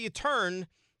which way you turn,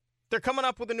 they're coming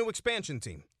up with a new expansion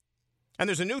team? And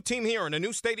there's a new team here and a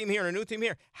new stadium here and a new team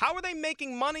here. How are they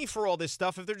making money for all this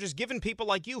stuff if they're just giving people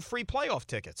like you free playoff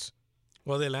tickets?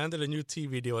 Well, they landed a new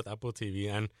TV deal with Apple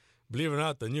TV, and believe it or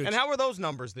not, And how are those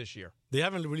numbers this year? They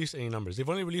haven't released any numbers. They've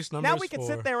only released numbers. Now we can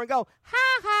sit there and go,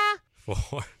 ha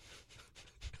ha.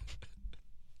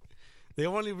 They've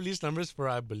only released numbers for,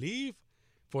 I believe,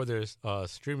 for their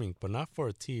streaming, but not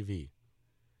for TV.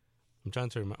 I'm trying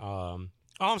to remember.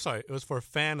 I'm sorry. It was for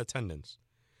fan attendance.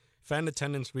 Fan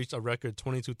attendance reached a record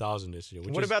 22,000 this year.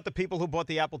 What about the people who bought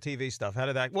the Apple TV stuff? How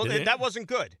did that? Well, that wasn't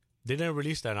good. They didn't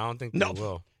release that. I don't think they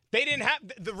will. They didn't have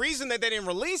the reason that they didn't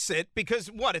release it because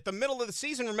at the middle of the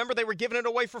season, remember they were giving it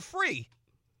away for free.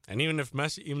 And even though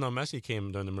Messi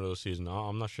came during the middle of the season,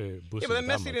 I'm not sure it boosted. Yeah, but then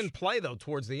Messi much. didn't play though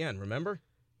towards the end. Remember?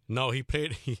 No, he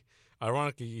played.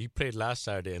 Ironically, he played last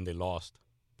Saturday and they lost,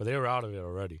 but they were out of it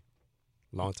already,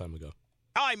 long time ago.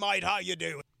 Hi, mate. How you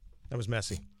doing? That was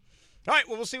Messi. All right,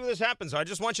 well, we'll see what this happens. I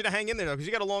just want you to hang in there, though, because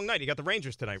you got a long night. You got the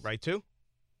Rangers tonight, right, too?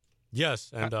 Yes,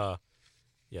 and, yeah,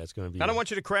 it's going to be... I don't want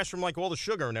you to crash from, like, all the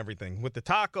sugar and everything, with the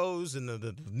tacos and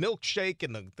the milkshake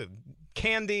and the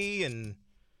candy and...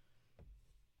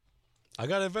 I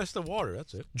got to invest in water,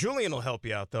 that's it. Julian will help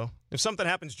you out, though. If something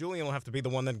happens, Julian will have to be the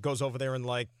one that goes over there and,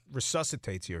 like,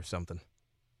 resuscitates you or something.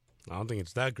 I don't think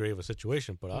it's that great of a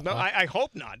situation, but I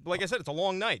hope not. Like I said, it's a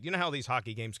long night. You know how these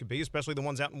hockey games can be, especially the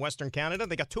ones out in Western Canada.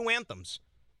 They got 2 anthems.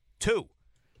 2.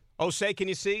 Oh, say, can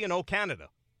you see? And Oh, Canada.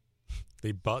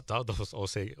 They belt out those Oh,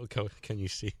 say, okay, can you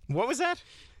see? What was that?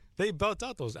 They belt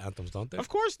out those anthems, don't they? Of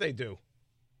course they do.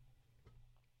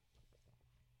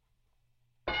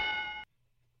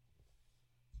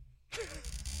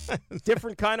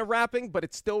 Different kind of rapping, but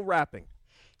it's still rapping.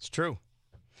 It's true.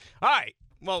 All right.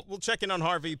 Well, we'll check in on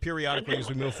Harvey periodically as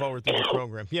we move forward through the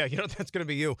program. Yeah, that's going to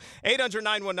be you.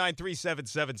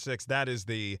 800-919-3776. That is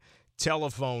the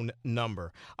telephone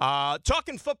number.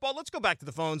 Talking football, let's go back to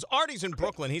the phones. Artie's in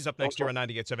Brooklyn. He's up next year on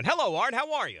 98.7. Hello, Art.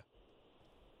 How are you?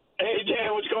 Hey,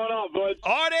 Dan. What's going on, bud?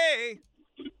 Artie!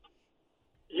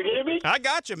 You hear me? I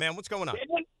got you, man. What's going on?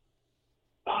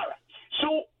 All right.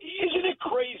 So, isn't it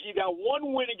crazy that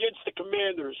one win against the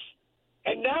Commanders,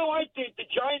 and now I think the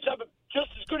Giants have just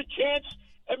as good a chance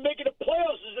at making the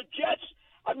playoffs as the Jets?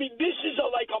 I mean, this is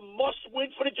like a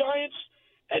must-win for the Giants,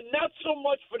 and not so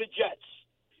much for the Jets.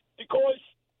 Because,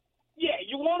 yeah,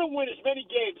 you want to win as many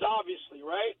games, obviously,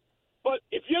 right? But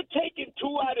if you're taking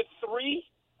 2 out of 3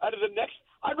 out of the next,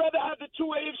 I'd rather have the 2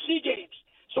 AFC games.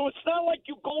 So it's not like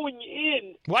you're going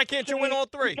in. Why can't you win all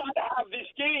 3? You got to have this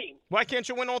game. Why can't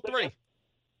you win all 3?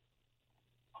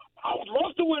 I would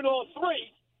love to win all 3,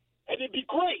 and it'd be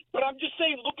great. But I'm just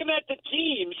saying, looking at the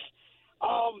teams,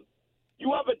 you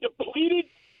have a depleted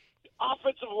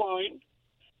offensive line.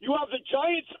 You have the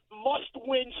Giants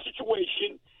must-win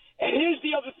situation. And here's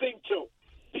the other thing, too.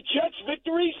 The Jets'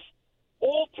 victories,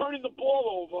 all turning the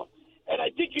ball over. And I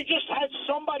think you just had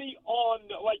somebody on,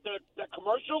 like, the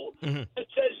commercial that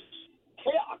says,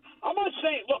 hey, I'm not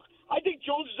saying, look, I think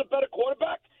Jones is a better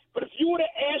quarterback, but if you would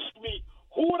have asked me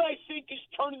who would I think is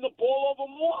turning the ball over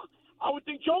more, I would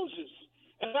think Jones is.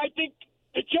 And I think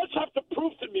the Jets have to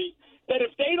prove to me that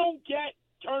if they don't get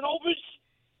turnovers,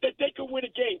 that they can win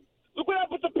a game. Look what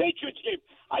happened with the Patriots game.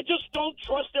 I just don't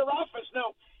trust their offense.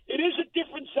 Now, it is a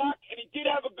different Zach, and he did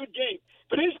have a good game.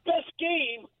 But his best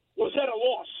game was at a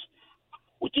loss.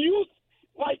 Do you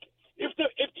like if the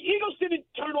Eagles didn't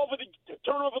turn over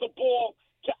the ball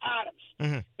to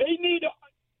Adams, they need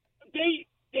they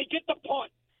get the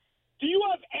punt. Do you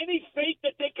have any faith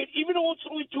that they could, even though it's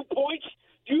only 2 points,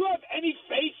 do you have any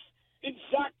faith in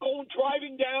Zach going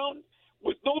driving down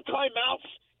with no timeouts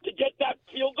to get that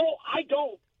field goal? I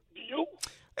don't. Do you?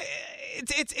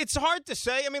 It's hard to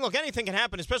say. I mean, look, anything can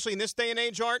happen, especially in this day and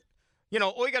age, Art.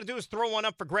 All you got to do is throw one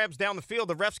up for grabs down the field.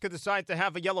 The refs could decide to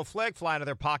have a yellow flag fly out of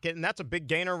their pocket, and that's a big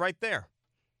gainer right there.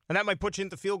 And that might put you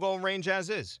into field goal range as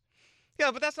is.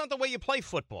 Yeah, but that's not the way you play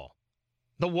football.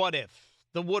 The what if,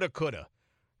 the woulda, coulda,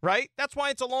 right? That's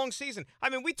why it's a long season. I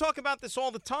mean, we talk about this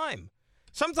all the time.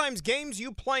 Sometimes games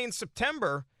you play in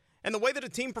September and the way that a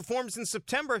team performs in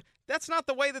September, that's not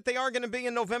the way that they are going to be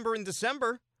in November and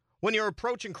December. When you're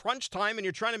approaching crunch time and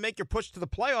you're trying to make your push to the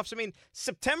playoffs. I mean,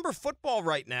 September football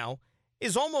right now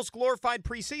is almost glorified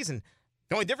preseason.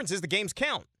 The only difference is the games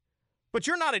count. But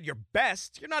you're not at your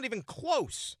best. You're not even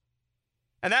close.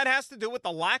 And that has to do with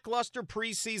the lackluster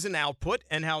preseason output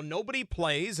and how nobody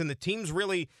plays, and the teams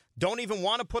really don't even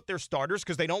want to put their starters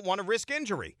because they don't want to risk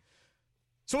injury.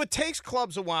 So it takes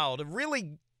clubs a while to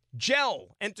really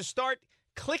gel and to start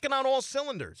clicking on all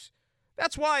cylinders.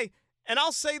 That's why, and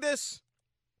I'll say this,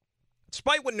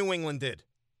 despite what New England did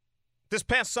this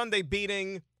past Sunday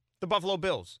beating the Buffalo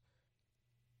Bills,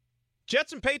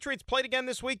 Jets and Patriots played again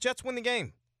this week. Jets win the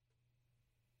game.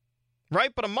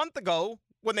 Right? But a month ago,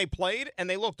 when they played and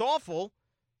they looked awful,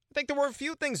 I think there were a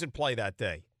few things at play that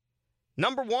day.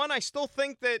 Number one, I still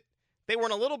think that they were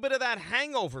in a little bit of that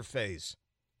hangover phase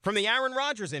from the Aaron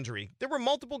Rodgers injury. There were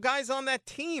multiple guys on that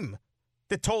team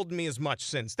that told me as much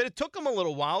since, that it took them a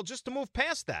little while just to move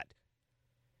past that.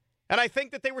 And I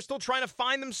think that they were still trying to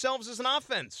find themselves as an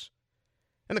offense.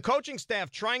 And the coaching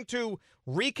staff trying to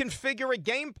reconfigure a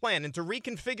game plan and to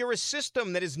reconfigure a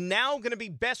system that is now going to be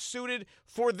best suited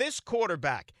for this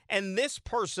quarterback and this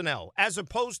personnel, as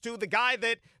opposed to the guy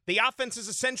that the offense is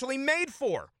essentially made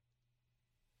for.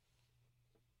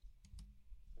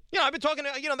 I've been talking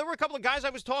to, there were a couple of guys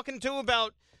I was talking to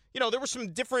about, there were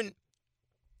some different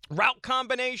route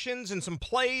combinations and some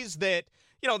plays that,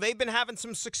 they've been having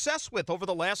some success with over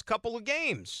the last couple of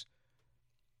games.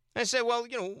 And I said, well,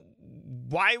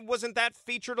 why wasn't that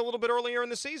featured a little bit earlier in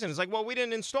the season? It's like, well, we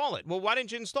didn't install it. Well, why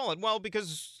didn't you install it? Well,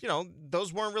 because,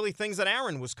 those weren't really things that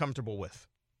Aaron was comfortable with.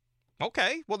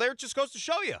 Okay, well, there it just goes to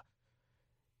show you.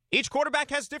 Each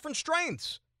quarterback has different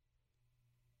strengths.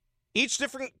 Each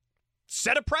different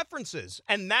set of preferences.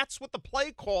 And that's what the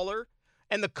play caller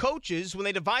and the coaches, when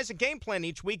they devise a game plan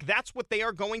each week, that's what they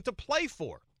are going to play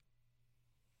for.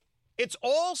 It's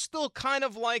all still kind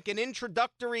of like an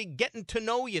introductory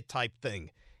getting-to-know-you type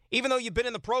thing, even though you've been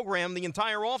in the program the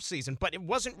entire offseason, but it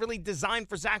wasn't really designed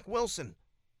for Zach Wilson.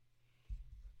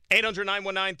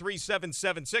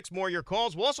 800-919-3776, more of your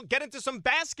calls. We'll also get into some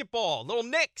basketball. Little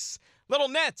Knicks, Little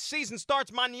Nets, season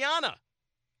starts mañana.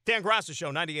 Dan Graca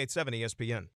Show, 98.7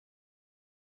 ESPN.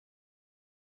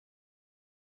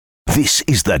 This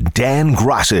is the Dan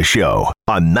Graca Show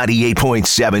on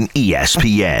 98.7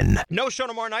 ESPN. No show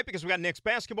tomorrow night because we got Knicks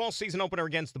basketball, season opener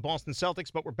against the Boston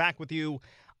Celtics, but we're back with you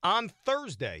on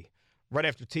Thursday, right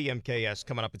after TMKS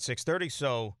coming up at 6:30,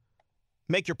 so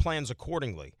make your plans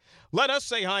accordingly. Let us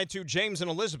say hi to James and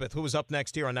Elizabeth, who is up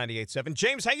next here on 98.7.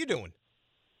 James, how you doing?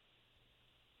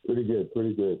 Pretty good,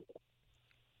 pretty good.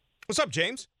 What's up,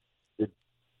 James?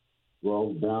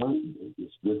 Well, Don,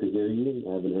 it's good to hear you.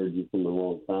 I haven't heard you from a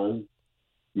long time,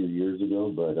 a few years ago,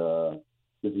 but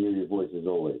good to hear your voice as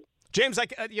always. James,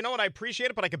 you know what? I appreciate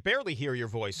it, but I could barely hear your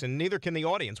voice, and neither can the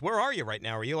audience. Where are you right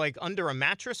now? Are you, under a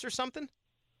mattress or something?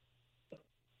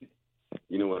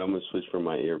 You know what? I'm going to switch from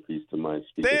my earpiece to my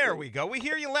speaker. There we go. We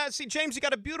hear you loud. See, James, you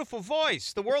got a beautiful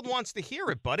voice. The world wants to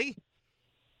hear it, buddy.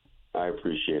 I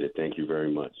appreciate it. Thank you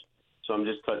very much. So I'm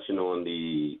just touching on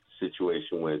the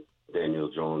situation with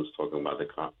Daniel Jones, talking about the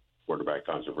quarterback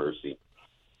controversy.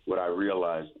 What I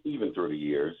realized, even through the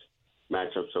years,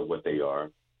 matchups are what they are.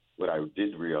 What I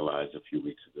did realize a few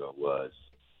weeks ago was,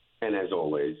 and as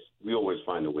always, we always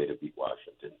find a way to beat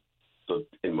Washington. So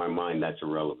in my mind, that's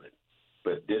irrelevant.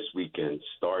 But this weekend,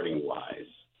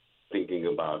 starting-wise, thinking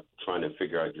about trying to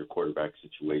figure out your quarterback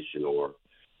situation or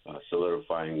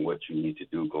solidifying what you need to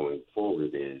do going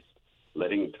forward is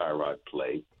letting Tyrod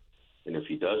play. And if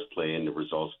he does play and the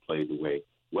results play the way,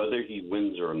 whether he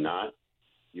wins or not,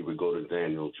 you would go to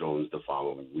Daniel Jones the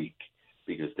following week,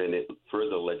 because then it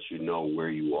further lets you know where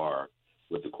you are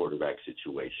with the quarterback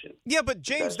situation. Yeah, but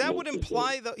James, that would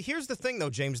imply, here's the thing,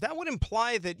 though, James, that would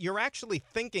imply that you're actually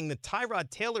thinking that Tyrod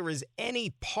Taylor is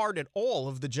any part at all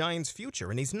of the Giants'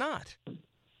 future, and he's not.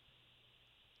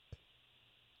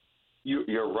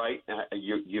 You're right.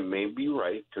 You may be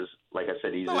right, because, like I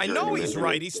said, he's. No, I know he's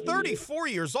right. He's 34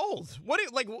 years old. What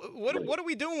are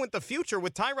we doing with the future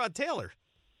with Tyrod Taylor?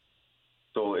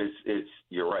 So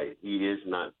you're right. He is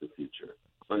not the future,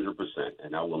 100%,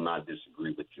 and I will not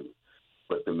disagree with you.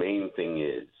 But the main thing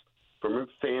is, from a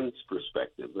fan's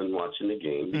perspective, when watching the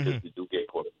game, because we do get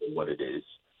caught up in what it is,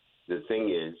 the thing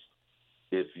is,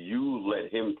 if you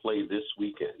let him play this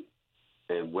weekend,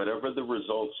 and whatever the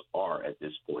results are at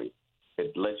this point,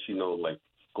 it lets you know,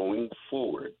 going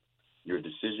forward, your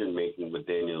decision-making with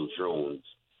Daniel Jones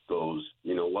goes,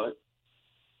 you know what?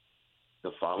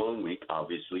 The following week,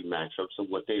 obviously, matchups are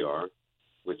what they are,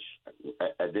 which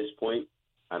at this point,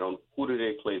 who do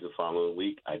they play the following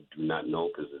week? I do not know,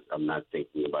 because I'm not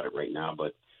thinking about it right now.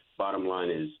 But bottom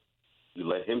line is, you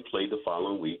let him play the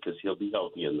following week because he'll be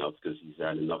healthy enough, because he's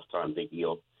had enough time to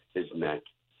heal his neck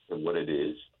and what it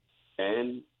is.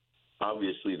 And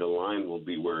obviously, the line will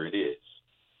be where it is.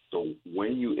 So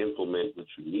when you implement what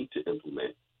you need to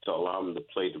implement, to allow him to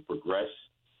play to progress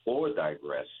or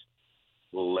digress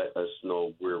will let us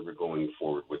know where we're going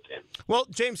forward with him. Well,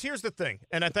 James, here's the thing,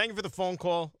 and I thank you for the phone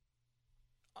call.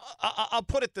 I'll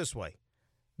put it this way.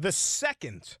 The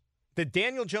second that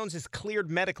Daniel Jones is cleared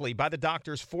medically by the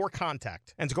doctors for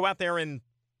contact and to go out there and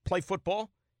play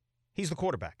football, he's the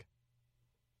quarterback.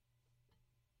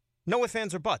 No ifs,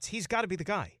 ands, or buts. He's got to be the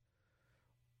guy.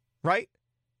 Right?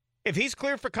 If he's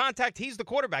cleared for contact, he's the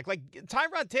quarterback. Like,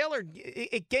 Tyrod Taylor,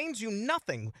 it gains you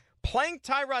nothing. Playing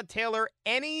Tyrod Taylor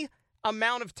any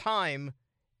amount of time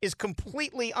is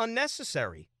completely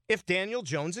unnecessary if Daniel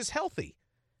Jones is healthy.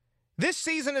 This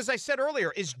season, as I said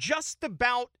earlier, is just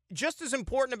as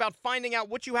important about finding out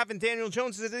what you have in Daniel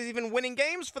Jones as it is even winning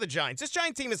games for the Giants. This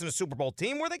Giant team isn't a Super Bowl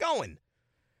team. Where are they going?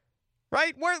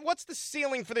 Right? What's the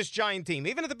ceiling for this Giant team,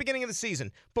 even at the beginning of the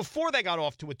season, before they got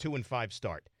off to a 2-5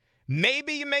 start?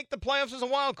 Maybe you make the playoffs as a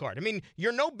wild card. I mean,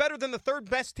 you're no better than the third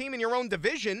best team in your own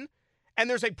division, and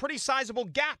there's a pretty sizable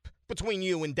gap between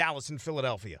you and Dallas and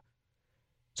Philadelphia.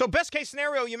 So best case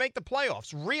scenario, you make the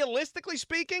playoffs. Realistically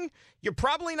speaking, you're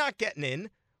probably not getting in,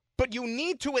 but you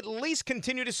need to at least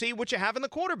continue to see what you have in the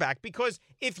quarterback, because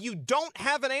if you don't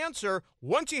have an answer,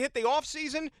 once you hit the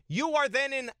offseason, you are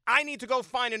then in, I need to go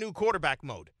find a new quarterback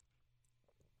mode.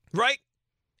 Right?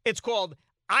 It's called,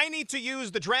 I need to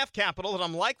use the draft capital that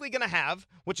I'm likely going to have,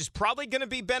 which is probably going to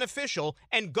be beneficial,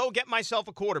 and go get myself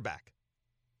a quarterback.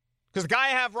 Because the guy I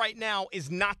have right now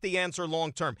is not the answer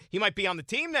long term. He might be on the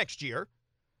team next year.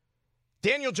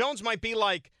 Daniel Jones might be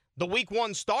like the week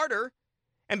 1 starter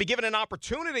and be given an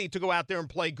opportunity to go out there and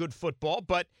play good football.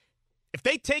 But if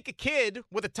they take a kid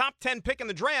with a top 10 pick in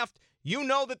the draft, you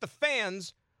know that the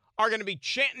fans are going to be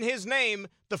chanting his name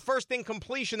the first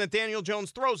incompletion that Daniel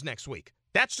Jones throws next week.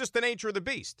 That's just the nature of the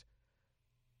beast.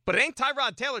 But it ain't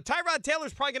Tyrod Taylor. Tyrod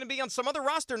Taylor's probably going to be on some other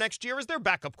roster next year as their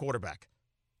backup quarterback.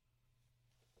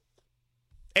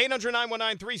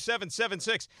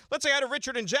 800-919-3776. Let's say hi to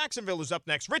Richard in Jacksonville, who's up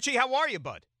next. Richie, how are you,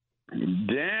 bud?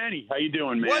 Danny, how you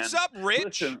doing, man? What's up,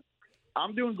 Rich? Listen,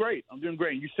 I'm doing great.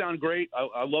 You sound great.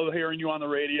 I love hearing you on the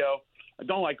radio. I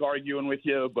don't like arguing with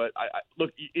you, but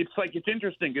look, it's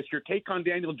interesting because your take on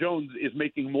Daniel Jones is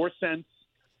making more sense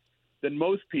than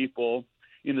most people,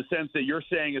 in the sense that you're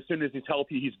saying as soon as he's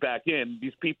healthy, he's back in.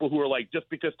 These people who are like, just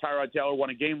because Tyrod Taylor won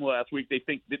a game last week, they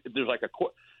think that there's like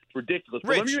it's ridiculous.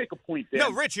 But let me make a point, Dan.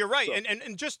 No, Rich, you're right. So,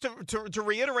 and just to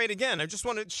reiterate again, I just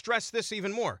want to stress this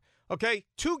even more. Okay,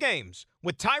 2 games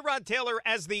with Tyrod Taylor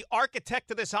as the architect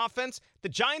of this offense. The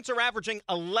Giants are averaging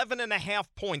 11.5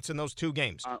 points in those 2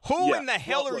 games. Who in the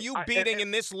hell are you beating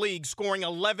in this league scoring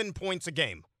 11 points a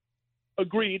game?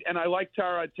 Agreed, and I like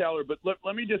Tyrod Taylor, but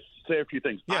let me just say a few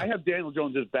things. Yeah. I have Daniel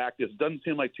Jones' back. This doesn't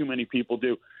seem like too many people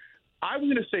do. I'm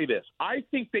going to say this. I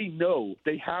think they know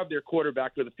they have their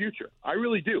quarterback of the future. I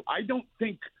really do. I don't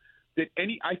think that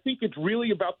I think it's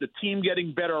really about the team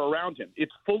getting better around him.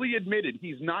 It's fully admitted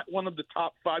he's not one of the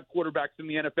top 5 quarterbacks in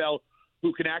the NFL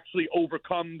who can actually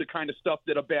overcome the kind of stuff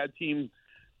that a bad team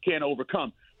can't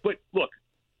overcome. But look,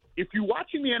 if you're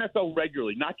watching the NFL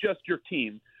regularly, not just your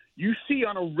team, you see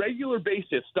on a regular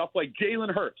basis stuff like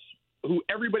Jalen Hurts, who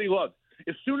everybody loves.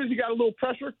 As soon as he got a little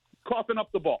pressure, coughing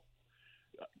up the ball.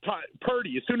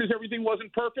 Purdy, as soon as everything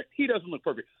wasn't perfect, he doesn't look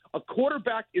perfect. A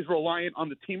quarterback is reliant on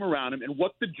the team around him, and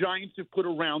what the Giants have put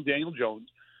around Daniel Jones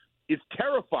is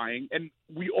terrifying. And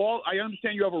I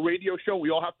understand you have a radio show.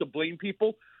 We all have to blame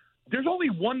people. There's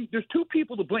 2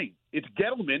 people to blame. It's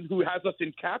Gettleman, who has us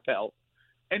in cap hell,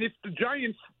 and it's the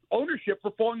Giants ownership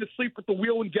for falling asleep at the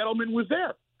wheel when Gettleman was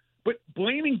there. But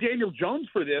blaming Daniel Jones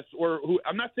for this,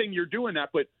 I'm not saying you're doing that,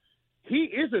 but he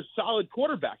is a solid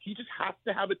quarterback. He just has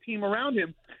to have a team around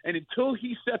him. And until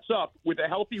he sets up with a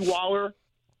healthy Waller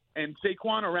and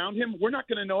Saquon around him, we're not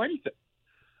going to know anything.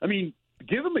 I mean,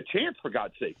 give him a chance, for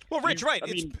God's sake. Well, Rich, right.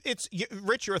 Rich,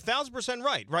 you're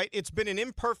 1,000% right? It's been an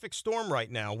imperfect storm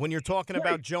right now when you're talking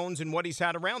about Jones and what he's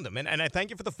had around him. And I thank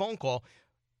you for the phone call.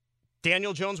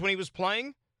 Daniel Jones, when he was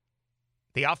playing,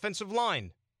 the offensive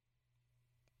line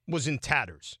was in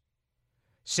tatters.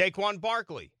 Saquon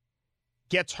Barkley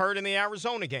gets hurt in the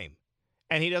Arizona game,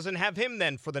 and he doesn't have him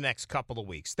then for the next couple of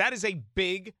weeks. That is a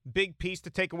big, big piece to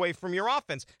take away from your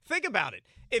offense. Think about it.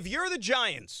 If you're the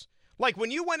Giants, like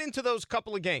when you went into those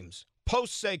couple of games,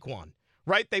 post-Saquon,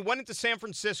 right? They went into San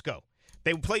Francisco.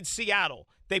 They played Seattle.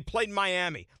 They played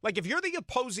Miami. Like if you're the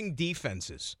opposing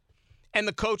defenses and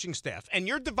the coaching staff, and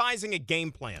you're devising a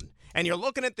game plan, and you're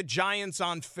looking at the Giants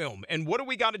on film, and what do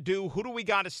we got to do? Who do we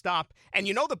got to stop? And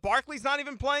you know that Barkley's not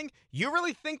even playing? You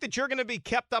really think that you're going to be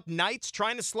kept up nights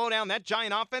trying to slow down that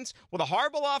Giant offense with a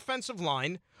horrible offensive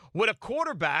line, with a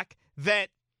quarterback that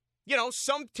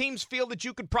some teams feel that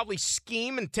you could probably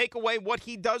scheme and take away what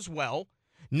he does well.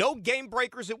 No game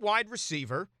breakers at wide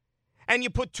receiver. And you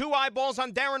put 2 eyeballs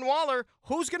on Darren Waller.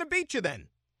 Who's going to beat you then?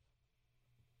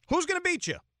 Who's going to beat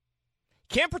you?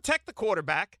 Can't protect the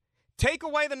quarterback. Take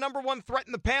away the number 1 threat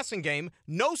in the passing game.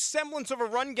 No semblance of a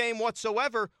run game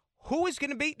whatsoever. Who is going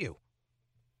to beat you?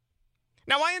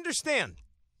 Now, I understand.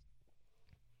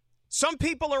 Some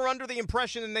people are under the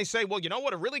impression and they say, well, you know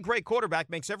what? A really great quarterback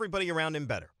makes everybody around him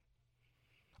better.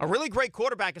 A really great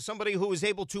quarterback is somebody who is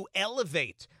able to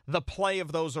elevate the play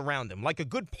of those around him, like a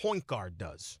good point guard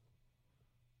does.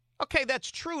 Okay, that's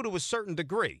true to a certain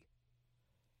degree.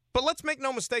 But let's make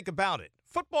no mistake about it.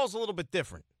 Football's a little bit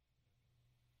different.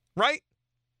 Right?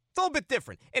 It's a little bit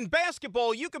different. In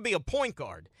basketball, you could be a point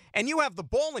guard, and you have the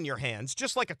ball in your hands,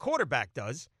 just like a quarterback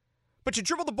does, but you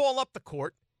dribble the ball up the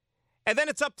court, and then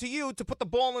it's up to you to put the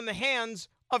ball in the hands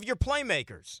of your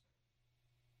playmakers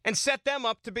and set them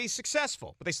up to be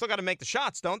successful. But they still got to make the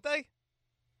shots, don't they?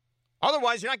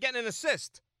 Otherwise, you're not getting an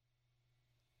assist.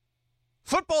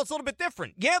 Football's a little bit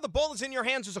different. Yeah, the ball is in your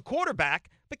hands as a quarterback,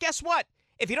 but guess what?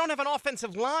 If you don't have an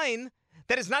offensive line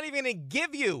that is not even going to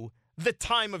give you the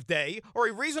time of day or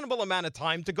a reasonable amount of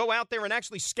time to go out there and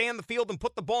actually scan the field and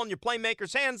put the ball in your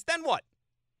playmaker's hands, then what?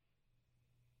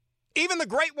 Even the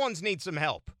great ones need some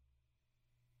help.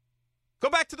 Go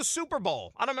back to the Super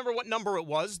Bowl. I don't remember what number it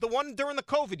was, the one during the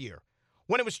COVID year,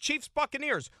 when it was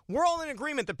Chiefs-Buccaneers. We're all in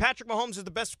agreement that Patrick Mahomes is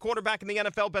the best quarterback in the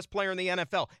NFL, best player in the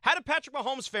NFL. How did Patrick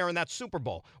Mahomes fare in that Super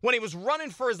Bowl when he was running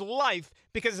for his life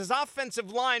because his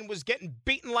offensive line was getting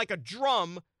beaten like a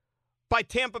drum by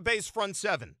Tampa Bay's front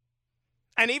seven?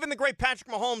 And even the great Patrick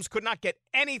Mahomes could not get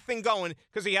anything going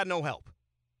because he had no help.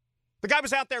 The guy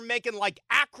was out there making like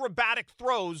acrobatic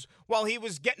throws while he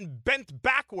was getting bent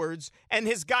backwards, and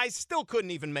his guys still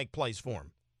couldn't even make plays for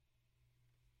him.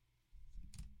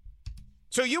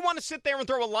 So you want to sit there and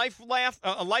throw a life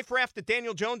raft at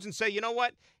Daniel Jones and say, you know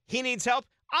what, he needs help?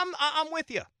 I'm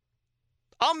with you.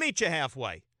 I'll meet you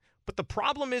halfway. But the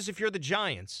problem is, if you're the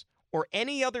Giants or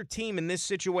any other team in this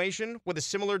situation with a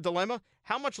similar dilemma,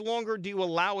 how much longer do you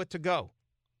allow it to go?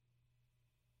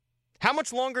 How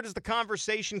much longer does the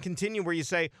conversation continue where you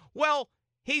say, well,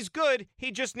 he's good,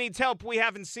 he just needs help, we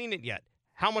haven't seen it yet?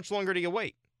 How much longer do you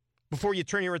wait before you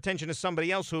turn your attention to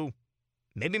somebody else who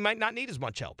maybe might not need as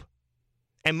much help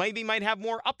and maybe might have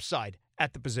more upside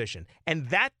at the position? And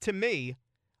that, to me,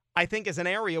 I think is an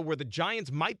area where the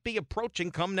Giants might be approaching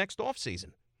come next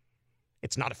offseason.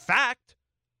 It's not a fact,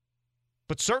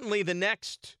 but certainly the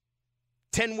next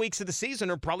 10 weeks of the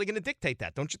season are probably going to dictate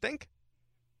that, don't you think?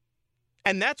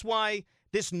 And that's why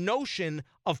this notion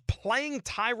of playing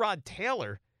Tyrod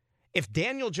Taylor, if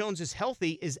Daniel Jones is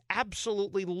healthy, is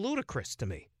absolutely ludicrous to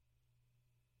me.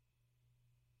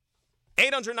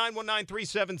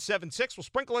 800-919-3776. We'll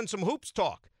sprinkle in some hoops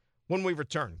talk when we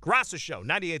return. Graca Show,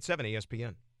 98.7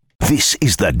 ESPN. This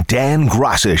is the Dan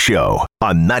Graca Show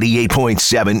on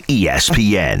 98.7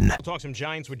 ESPN. We'll talk some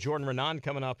Giants with Jordan Raanan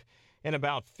coming up in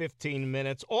about 15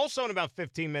 minutes. Also in about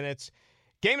 15 minutes,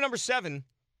 game number 7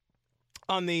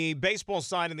 on the baseball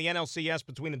side in the NLCS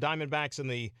between the Diamondbacks and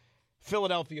the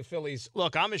Philadelphia Phillies.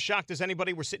 Look, I'm as shocked as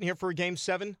anybody. We're sitting here for a game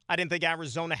 7. I didn't think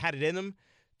Arizona had it in them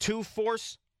to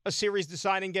force a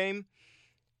series-deciding game.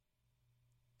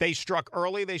 They struck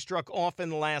early. They struck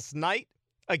often last night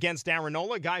against Aaron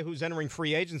Nola, a guy who's entering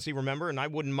free agency, remember, and I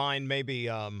wouldn't mind maybe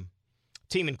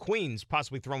team in Queens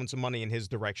possibly throwing some money in his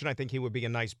direction. I think he would be a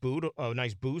nice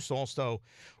boost. Also,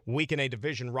 weaken a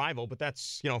division rival, but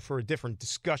that's, for a different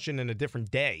discussion and a different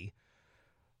day.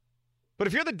 But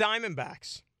if you're the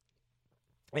Diamondbacks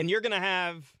and you're going to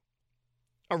have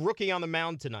a rookie on the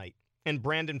mound tonight and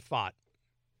Brandon Pfaadt,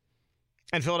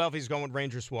 and Philadelphia's going with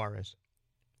Ranger Suarez,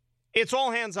 it's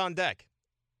all hands on deck.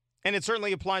 And it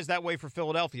certainly applies that way for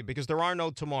Philadelphia because there are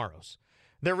no tomorrows.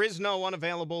 There is no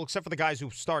unavailable, except for the guys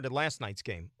who started last night's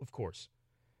game, of course.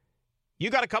 You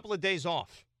got a couple of days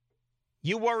off.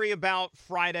 You worry about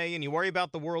Friday and you worry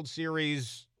about the World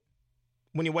Series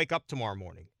when you wake up tomorrow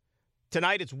morning.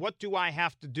 Tonight, it's what do I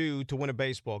have to do to win a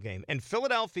baseball game? And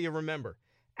Philadelphia, remember,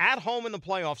 at home in the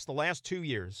playoffs the last 2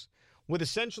 years, with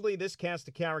essentially this cast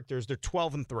of characters, they're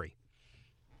 12-3.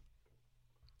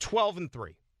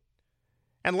 12-3.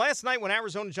 And last night when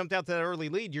Arizona jumped out to that early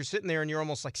lead, you're sitting there and you're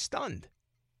almost like stunned.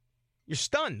 You're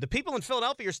stunned. The people in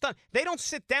Philadelphia are stunned. They don't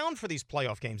sit down for these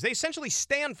playoff games. They essentially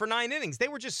stand for 9 innings. They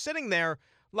were just sitting there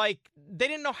like they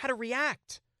didn't know how to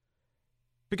react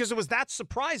because it was that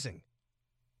surprising.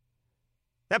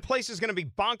 That place is going to be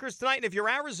bonkers tonight. And if you're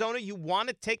Arizona, you want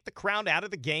to take the crowd out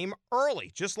of the game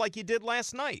early, just like you did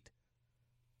last night.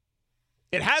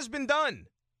 It has been done.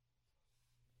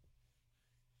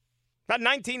 About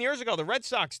 19 years ago, the Red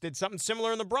Sox did something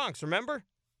similar in the Bronx, remember?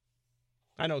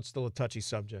 I know it's still a touchy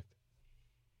subject.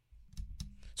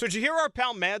 So did you hear our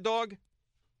pal Mad Dog?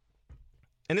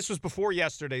 And this was before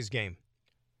yesterday's game.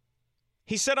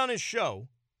 He said on his show,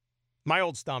 my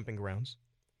old stomping grounds,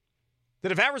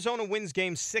 that if Arizona wins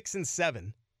games 6 and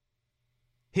 7,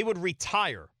 he would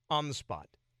retire on the spot.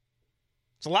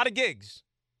 It's a lot of gigs,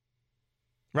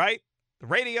 right? The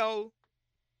radio,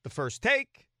 the first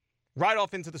take, right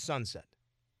off into the sunset.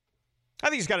 I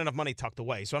think he's got enough money tucked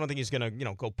away, so I don't think he's going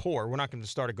to, go poor. We're not going to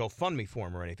start a GoFundMe for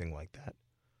him or anything like that.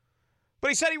 But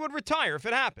he said he would retire if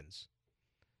it happens.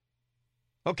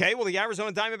 Okay, well, the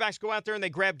Arizona Diamondbacks go out there and they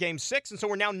grab Game 6, and so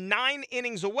we're now 9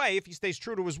 innings away, if he stays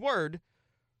true to his word,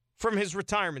 from his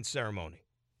retirement ceremony.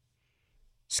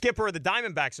 Skipper of the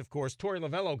Diamondbacks, of course, Torey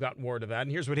Lovullo got word of that,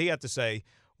 and here's what he had to say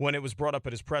when it was brought up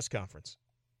at his press conference.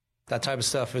 That type of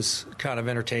stuff is kind of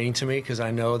entertaining to me because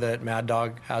I know that Mad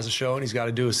Dog has a show and he's got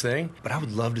to do his thing. But I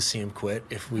would love to see him quit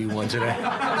if we won today. You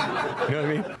know what I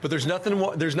mean? But there's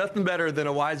nothing better than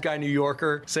a wise guy New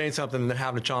Yorker saying something than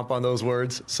having to chomp on those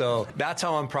words. So that's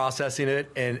how I'm processing it,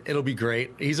 and it'll be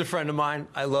great. He's a friend of mine.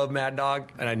 I love Mad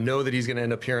Dog, and I know that he's going to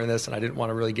end up hearing this, and I didn't want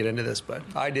to really get into this, but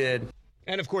I did.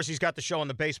 And, of course, he's got the show on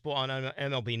the baseball on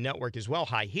MLB Network as well,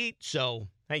 High Heat. So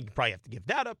hey, you probably have to give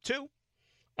that up, too.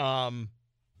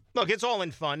 Look, it's all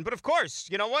in fun. But, of course,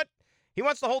 you know what? He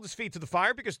wants to hold his feet to the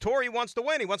fire because Torey wants to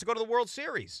win. He wants to go to the World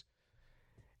Series.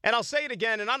 And I'll say it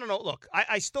again, and I don't know. Look,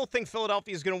 I still think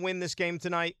Philadelphia is going to win this game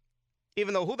tonight,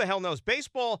 even though who the hell knows?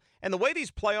 Baseball, and the way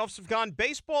these playoffs have gone,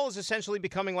 baseball is essentially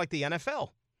becoming like the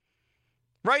NFL.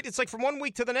 Right? It's like from one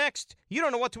week to the next, you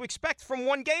don't know what to expect. From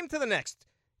one game to the next,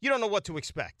 you don't know what to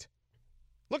expect.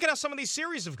 Look at how some of these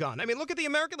series have gone. I mean, look at the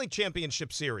American League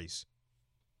Championship Series.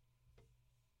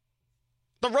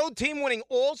 The road team winning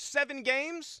all 7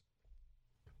 games?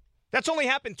 That's only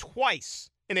happened twice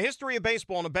in the history of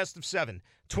baseball in a best of 7.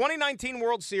 2019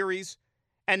 World Series,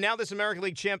 and now this American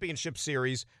League Championship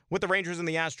Series with the Rangers and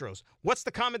the Astros. What's the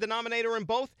common denominator in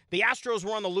both? The Astros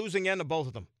were on the losing end of both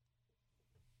of them.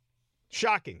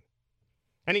 Shocking.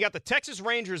 And you got the Texas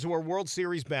Rangers, who are World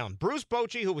Series bound. Bruce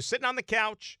Bochy, who was sitting on the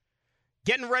couch,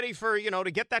 getting ready for,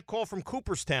 to get that call from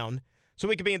Cooperstown so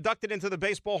he could be inducted into the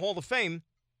Baseball Hall of Fame.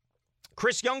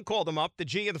 Chris Young called him up,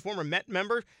 the former Met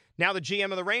member, now the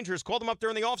GM of the Rangers, called him up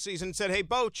during the offseason and said, hey,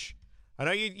 Boch, I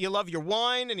know you love your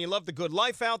wine and you love the good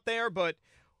life out there, but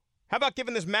how about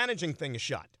giving this managing thing a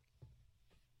shot?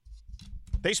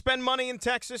 They spend money in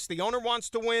Texas. The owner wants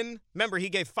to win. Remember, he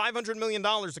gave $500 million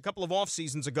a couple of off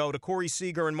seasons ago to Corey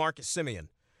Seager and Marcus Semien.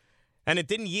 And it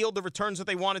didn't yield the returns that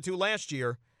they wanted to last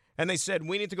year. And they said,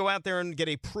 we need to go out there and get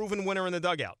a proven winner in the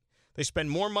dugout. They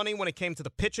spend more money when it came to the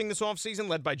pitching this offseason,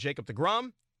 led by Jacob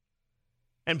deGrom.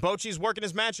 And Bochy's working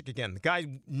his magic again. The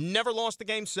guy never lost a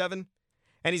Game 7,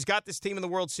 and he's got this team in the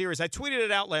World Series. I tweeted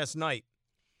it out last night.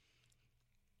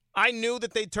 I knew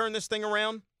that they'd turn this thing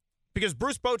around because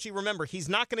Bruce Bochy, remember, he's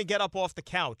not going to get up off the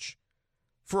couch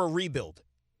for a rebuild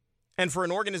and for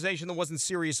an organization that wasn't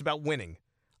serious about winning.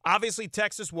 Obviously,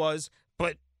 Texas was,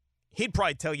 but he'd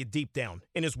probably tell you deep down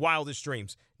in his wildest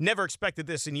dreams. Never expected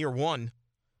this in year 1.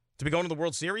 To be going to the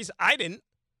World Series? I didn't.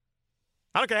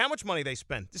 I don't care how much money they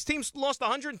spent. This team's lost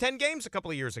 110 games a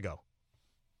couple of years ago.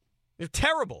 They're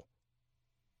terrible.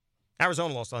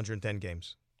 Arizona lost 110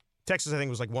 games. Texas, I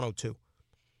think, was like 102.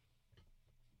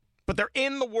 But they're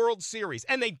in the World Series,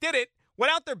 and they did it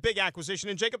without their big acquisition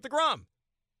in Jacob deGrom.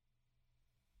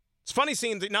 It's funny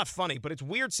seeing, not funny, but it's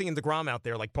weird seeing deGrom out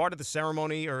there, like part of the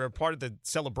ceremony or part of the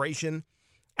celebration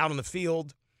out on the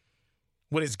field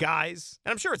with his guys.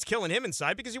 And I'm sure it's killing him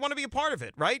inside because you want to be a part of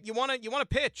it, right? You want to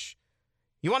pitch.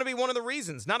 You want to be one of the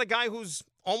reasons, not a guy who's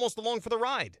almost along for the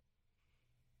ride.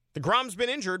 deGrom's been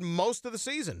injured most of the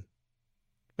season.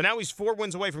 But now he's 4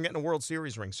 wins away from getting a World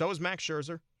Series ring. So is Max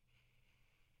Scherzer.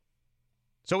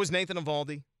 So is Nathan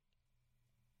Eovaldi.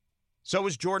 So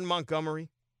is Jordan Montgomery.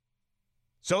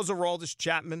 So is Aroldis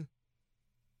Chapman.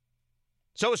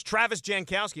 So is Travis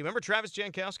Jankowski. Remember Travis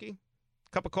Jankowski?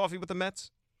 Cup of coffee with the Mets?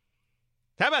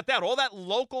 How about that? All that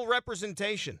local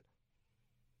representation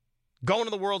going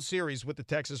to the World Series with the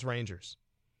Texas Rangers.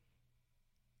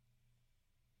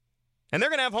 And they're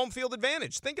going to have home field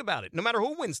advantage. Think about it. No matter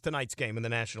who wins tonight's game in the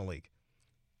National League.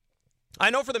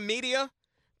 I know for the media,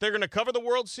 they're going to cover the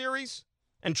World Series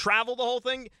and travel the whole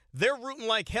thing. They're rooting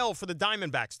like hell for the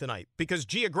Diamondbacks tonight because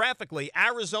geographically,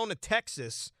 Arizona,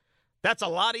 Texas, that's a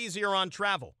lot easier on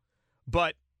travel.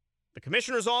 But the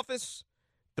commissioner's office,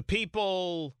 the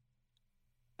people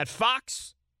at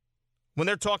Fox, when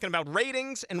they're talking about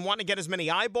ratings and wanting to get as many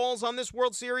eyeballs on this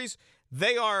World Series,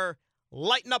 they are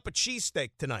lighting up a cheesesteak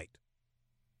tonight.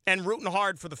 and rooting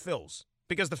hard for the Phils.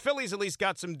 Because the Phillies at least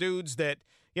got some dudes that,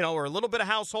 are a little bit of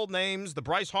household names, the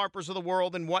Bryce Harpers of the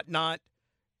world and whatnot.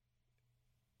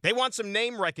 They want some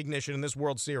name recognition in this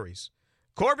World Series.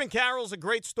 Corbin Carroll's a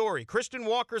great story. Christian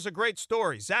Walker's a great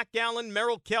story. Zach Gallen,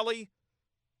 Merrill Kelly,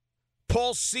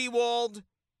 Paul Sewald,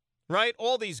 right?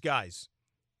 All these guys.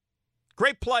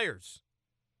 Great players.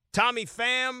 Tommy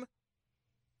Pham.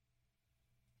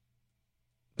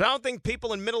 But I don't think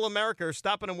people in Middle America are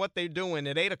stopping on what they're doing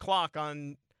at 8 o'clock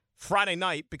on Friday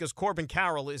night because Corbin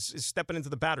Carroll is stepping into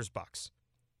the batter's box.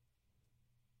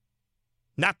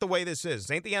 Not the way this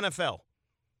is. Ain't the NFL.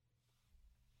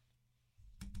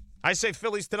 I say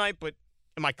Phillies tonight, but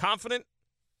am I confident?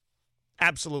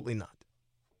 Absolutely not.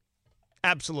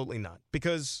 Absolutely not.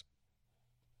 Because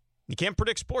you can't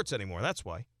predict sports anymore. That's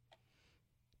why.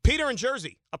 Peter in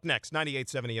Jersey, up next,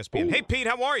 98.7 ESPN. Ooh. Hey, Pete,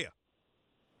 how are you?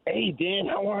 Hey, Dan,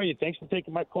 how are you? Thanks for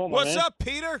taking my call, What's up,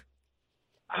 Peter?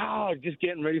 Oh, just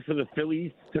getting ready for the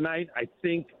Phillies tonight. I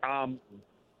think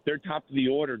their top of the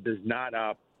order does not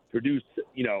produce,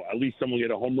 at least someone get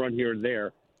a home run here and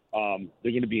there.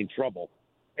 They're going to be in trouble.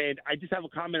 And I just have a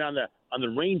comment on the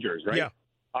Rangers, right? Yeah.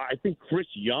 I think Chris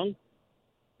Young,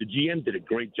 the GM, did a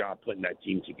great job putting that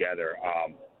team together.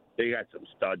 They got some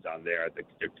studs on there.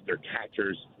 Their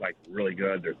catchers, really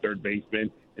good. Their third baseman.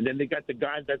 And then they got the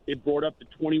guy that they brought up, the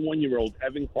 21-year-old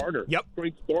Evan Carter. Yep.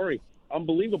 Great story.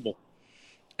 Unbelievable.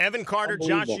 Evan Carter,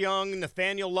 Josh Young,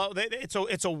 Nathaniel Lowe.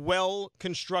 It's a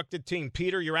well-constructed team.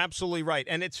 Peter, you're absolutely right.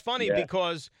 And it's funny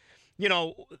because,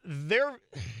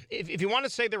 if you want to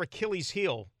say their Achilles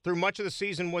heel through much of the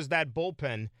season was that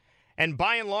bullpen. And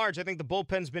by and large, I think the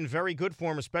bullpen's been very good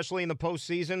for them, especially in the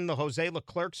postseason. The Jose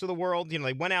Leclercs of the world,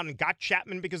 they went out and got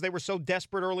Chapman because they were so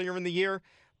desperate earlier in the year.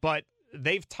 But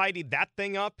they've tidied that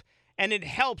thing up, and it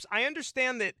helps. I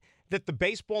understand that the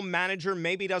baseball manager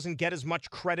maybe doesn't get as much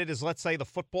credit as, let's say, the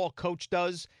football coach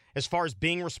does as far as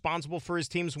being responsible for his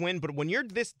team's win. But when you're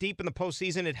this deep in the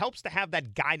postseason, it helps to have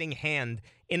that guiding hand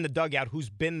in the dugout who's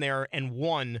been there and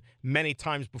won many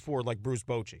times before, like Bruce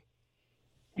Bochy.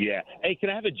 Yeah. Hey, can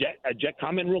I have a Jet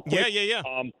comment real quick? Yeah.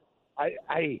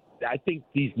 I think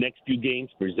these next few games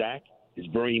for Zach is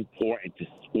very important to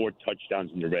score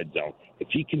touchdowns in the red zone. If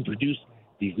he can produce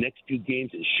these next few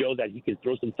games and show that he can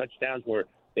throw some touchdowns where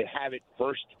they have it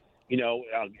first,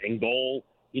 and goal,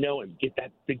 and get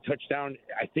that big touchdown,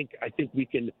 I think we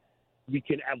can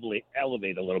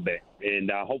elevate a little bit,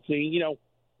 and hopefully,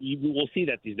 we'll see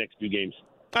that these next few games.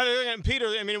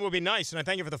 Peter, it would be nice, and I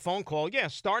thank you for the phone call. Yeah,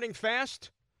 starting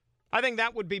fast, I think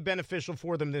that would be beneficial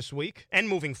for them this week and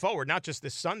moving forward, not just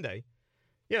this Sunday.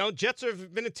 Jets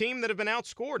have been a team that have been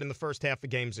outscored in the first half of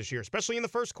games this year, especially in the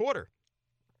first quarter.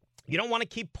 You don't want to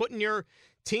keep putting your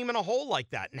team in a hole like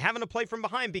that and having to play from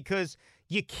behind because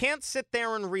you can't sit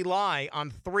there and rely on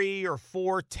 3 or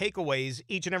 4 takeaways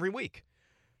each and every week.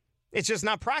 It's just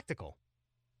not practical.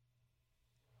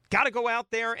 Got to go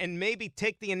out there and maybe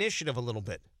take the initiative a little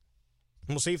bit.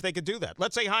 And we'll see if they could do that.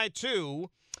 Let's say hi to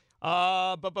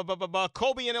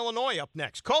Colby in Illinois up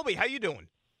next. Colby, how you doing?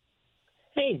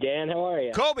 Hey, Dan. How are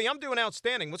you? Colby, I'm doing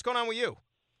outstanding. What's going on with you?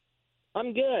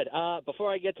 I'm good.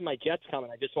 Before I get to my Jets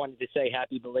comment, I just wanted to say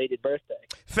happy belated birthday.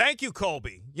 Thank you,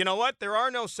 Colby. You know what? There are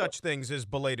no such things as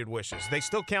belated wishes. They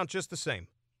still count just the same.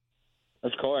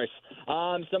 Of course.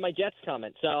 So my Jets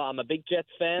comment. So I'm a big Jets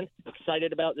fan,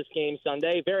 excited about this game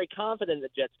Sunday, very confident the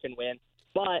Jets can win,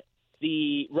 but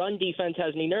the run defense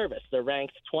has me nervous. They're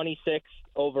ranked 26th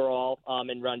overall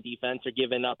in run defense. They're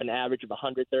giving up an average of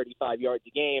 135 yards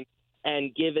a game,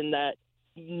 and given that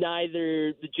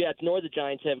neither the Jets nor the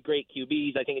Giants have great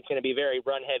QBs, I think it's going to be a very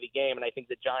run-heavy game, and I think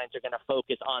the Giants are going to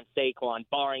focus on Saquon,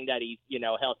 barring that he's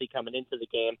healthy coming into the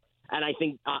game. And I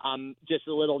think I'm just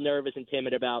a little nervous and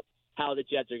timid about how the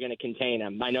Jets are going to contain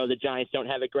him. I know the Giants don't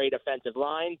have a great offensive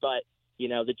line, but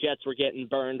the Jets were getting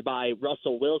burned by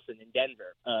Russell Wilson in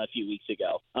Denver a few weeks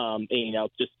ago.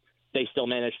 They still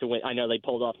managed to win. I know they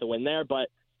pulled off the win there, but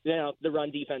the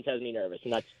run defense has me nervous,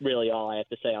 and that's really all I have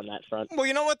to say on that front. Well,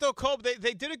 you know what, though, Colb?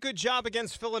 They did a good job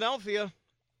against Philadelphia.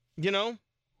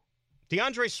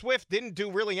 DeAndre Swift didn't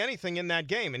do really anything in that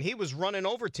game, and he was running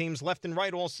over teams left and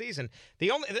right all season.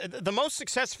 The most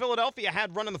success Philadelphia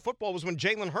had running the football was when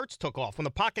Jalen Hurts took off, when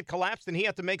the pocket collapsed and he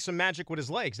had to make some magic with his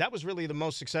legs. That was really the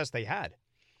most success they had.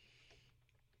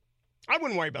 I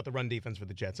wouldn't worry about the run defense for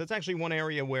the Jets. That's actually one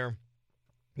area where,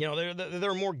 there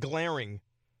are more glaring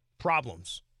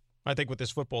problems, I think, with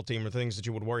this football team, or things that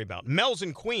you would worry about. Mel's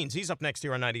in Queens. He's up next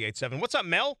here on 98.7. What's up,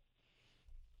 Mel?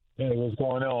 Hey, what's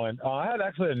going on? I had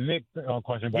actually a Nick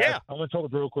question, but I'm going to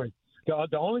talk real quick.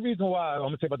 The only reason why I'm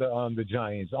going to say about the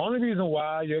Giants. The only reason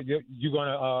why you're going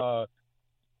to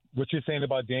what you're saying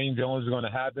about Daniel Jones is going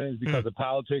to happen is because of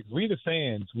politics. We, the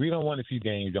fans, we don't want to see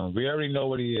Daniel Jones. We already know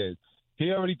what he is.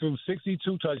 He already threw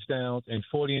 62 touchdowns and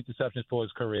 40 interceptions for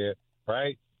his career,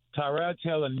 right? Tyrod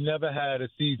Taylor never had a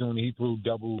season when he threw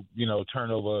double-digit,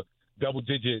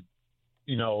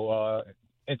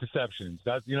 interceptions.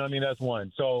 That's, you know what I mean? That's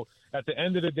one. So at the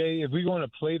end of the day, if we're going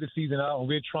to play the season out and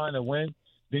we're trying to win,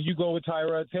 then you go with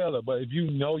Tyrod Taylor. But if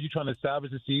you know you're trying to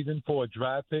salvage the season for a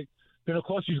draft pick, then of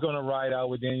course you're going to ride out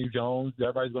with Daniel Jones.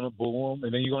 Everybody's going to boo him.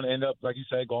 And then you're going to end up, like you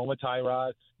said, going with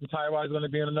Tyrod. And Tyrod's going to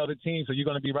be on another team, so you're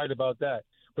going to be right about that.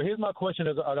 But here's my question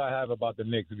that I have about the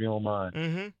Knicks, if you don't mind.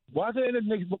 Mm-hmm. Why is it the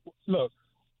Knicks? Look,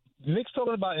 the Knicks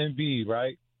talking about Embiid,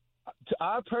 right?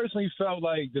 I personally felt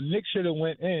like the Knicks should have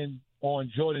went in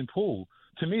on Jordan Poole.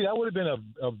 To me, that would have been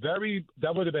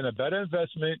a better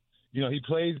investment. You know, he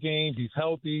plays games, he's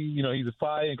healthy, you know, he's a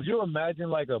fire. Could you imagine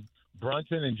like a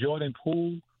Brunson and Jordan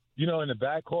Poole, you know, in the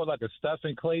backcourt, like a Steph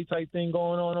and Clay type thing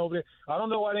going on over there? I don't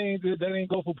know why they didn't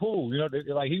go for Poole. You know,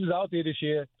 like he was out there this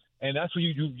year, and that's where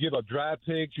you give up draft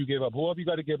picks, you give up whoever you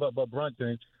got to give up but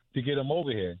Brunson to get him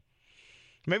over here.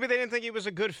 Maybe they didn't think he was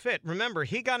a good fit. Remember,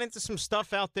 he got into some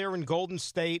stuff out there in Golden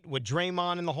State with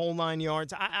Draymond and the whole 9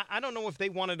 yards. I don't know if they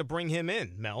wanted to bring him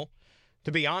in, Mel,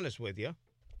 to be honest with you.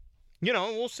 You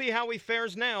know, we'll see how he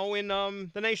fares now in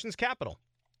the nation's capital,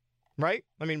 right?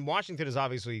 I mean, Washington has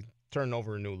obviously turned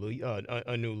over a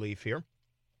new leaf here.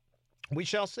 We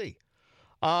shall see.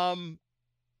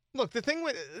 Look, the thing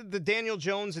with the Daniel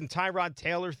Jones and Tyrod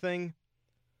Taylor thing,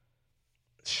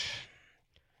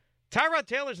 Tyrod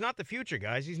Taylor's not the future,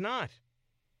 guys. He's not.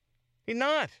 He's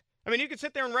not. I mean, you could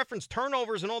sit there and reference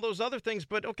turnovers and all those other things,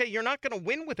 but, okay, you're not going to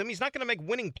win with him. He's not going to make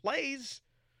winning plays.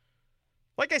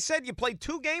 Like I said, you played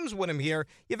 2 games with him here.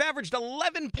 You've averaged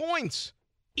 11 points.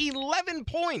 11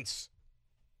 points.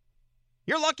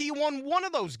 You're lucky you won one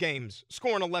of those games,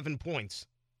 scoring 11 points.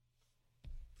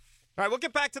 All right, we'll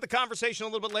get back to the conversation a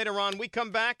little bit later on. We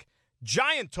come back,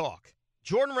 Giant Talk.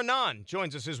 Jordan Renan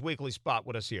joins us his weekly spot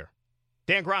with us here.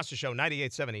 Dan Graca Show,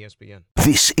 98.7 ESPN.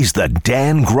 This is the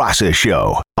Dan Graca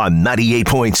Show on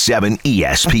 98.7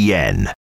 ESPN.